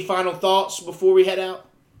any final thoughts before we head out?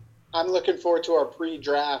 I'm looking forward to our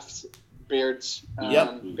pre-draft Beards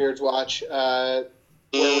Watch, where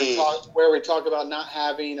we talk about not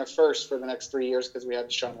having a first for the next 3 years because we have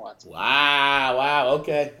Deshaun Watson. Wow.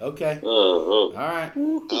 Okay. All right.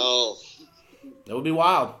 Oh. That would be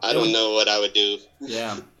wild. I don't know what I would do.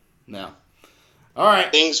 Yeah. No. All right.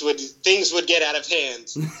 Things would get out of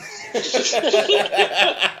hand.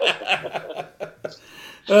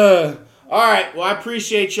 All right. Well, I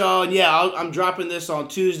appreciate y'all. And yeah, I'm dropping this on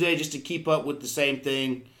Tuesday just to keep up with the same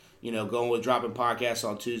thing. Going with dropping podcasts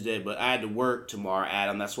on Tuesday. But I had to work tomorrow,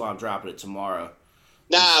 Adam. That's why I'm dropping it tomorrow.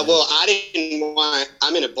 I didn't want.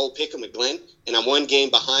 I'm in a bold pick'em with Glenn, and I'm one game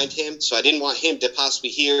behind him, so I didn't want him to possibly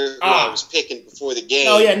hear who I was picking before the game.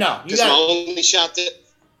 Oh yeah, no. Because my only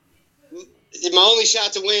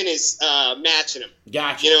shot to win is matching him.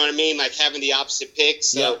 Gotcha. You know what I mean? Like having the opposite pick.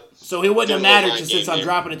 So it wouldn't have mattered since I'm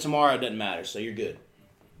dropping it tomorrow. It doesn't matter. So you're good.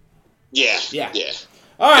 Yeah.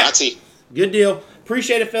 All right. Gotcha. Good deal.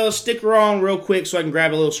 Appreciate it, fellas. Stick around real quick so I can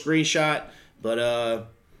grab a little screenshot. But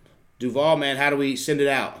Duvall, man, how do we send it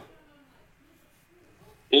out?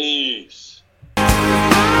 Hey.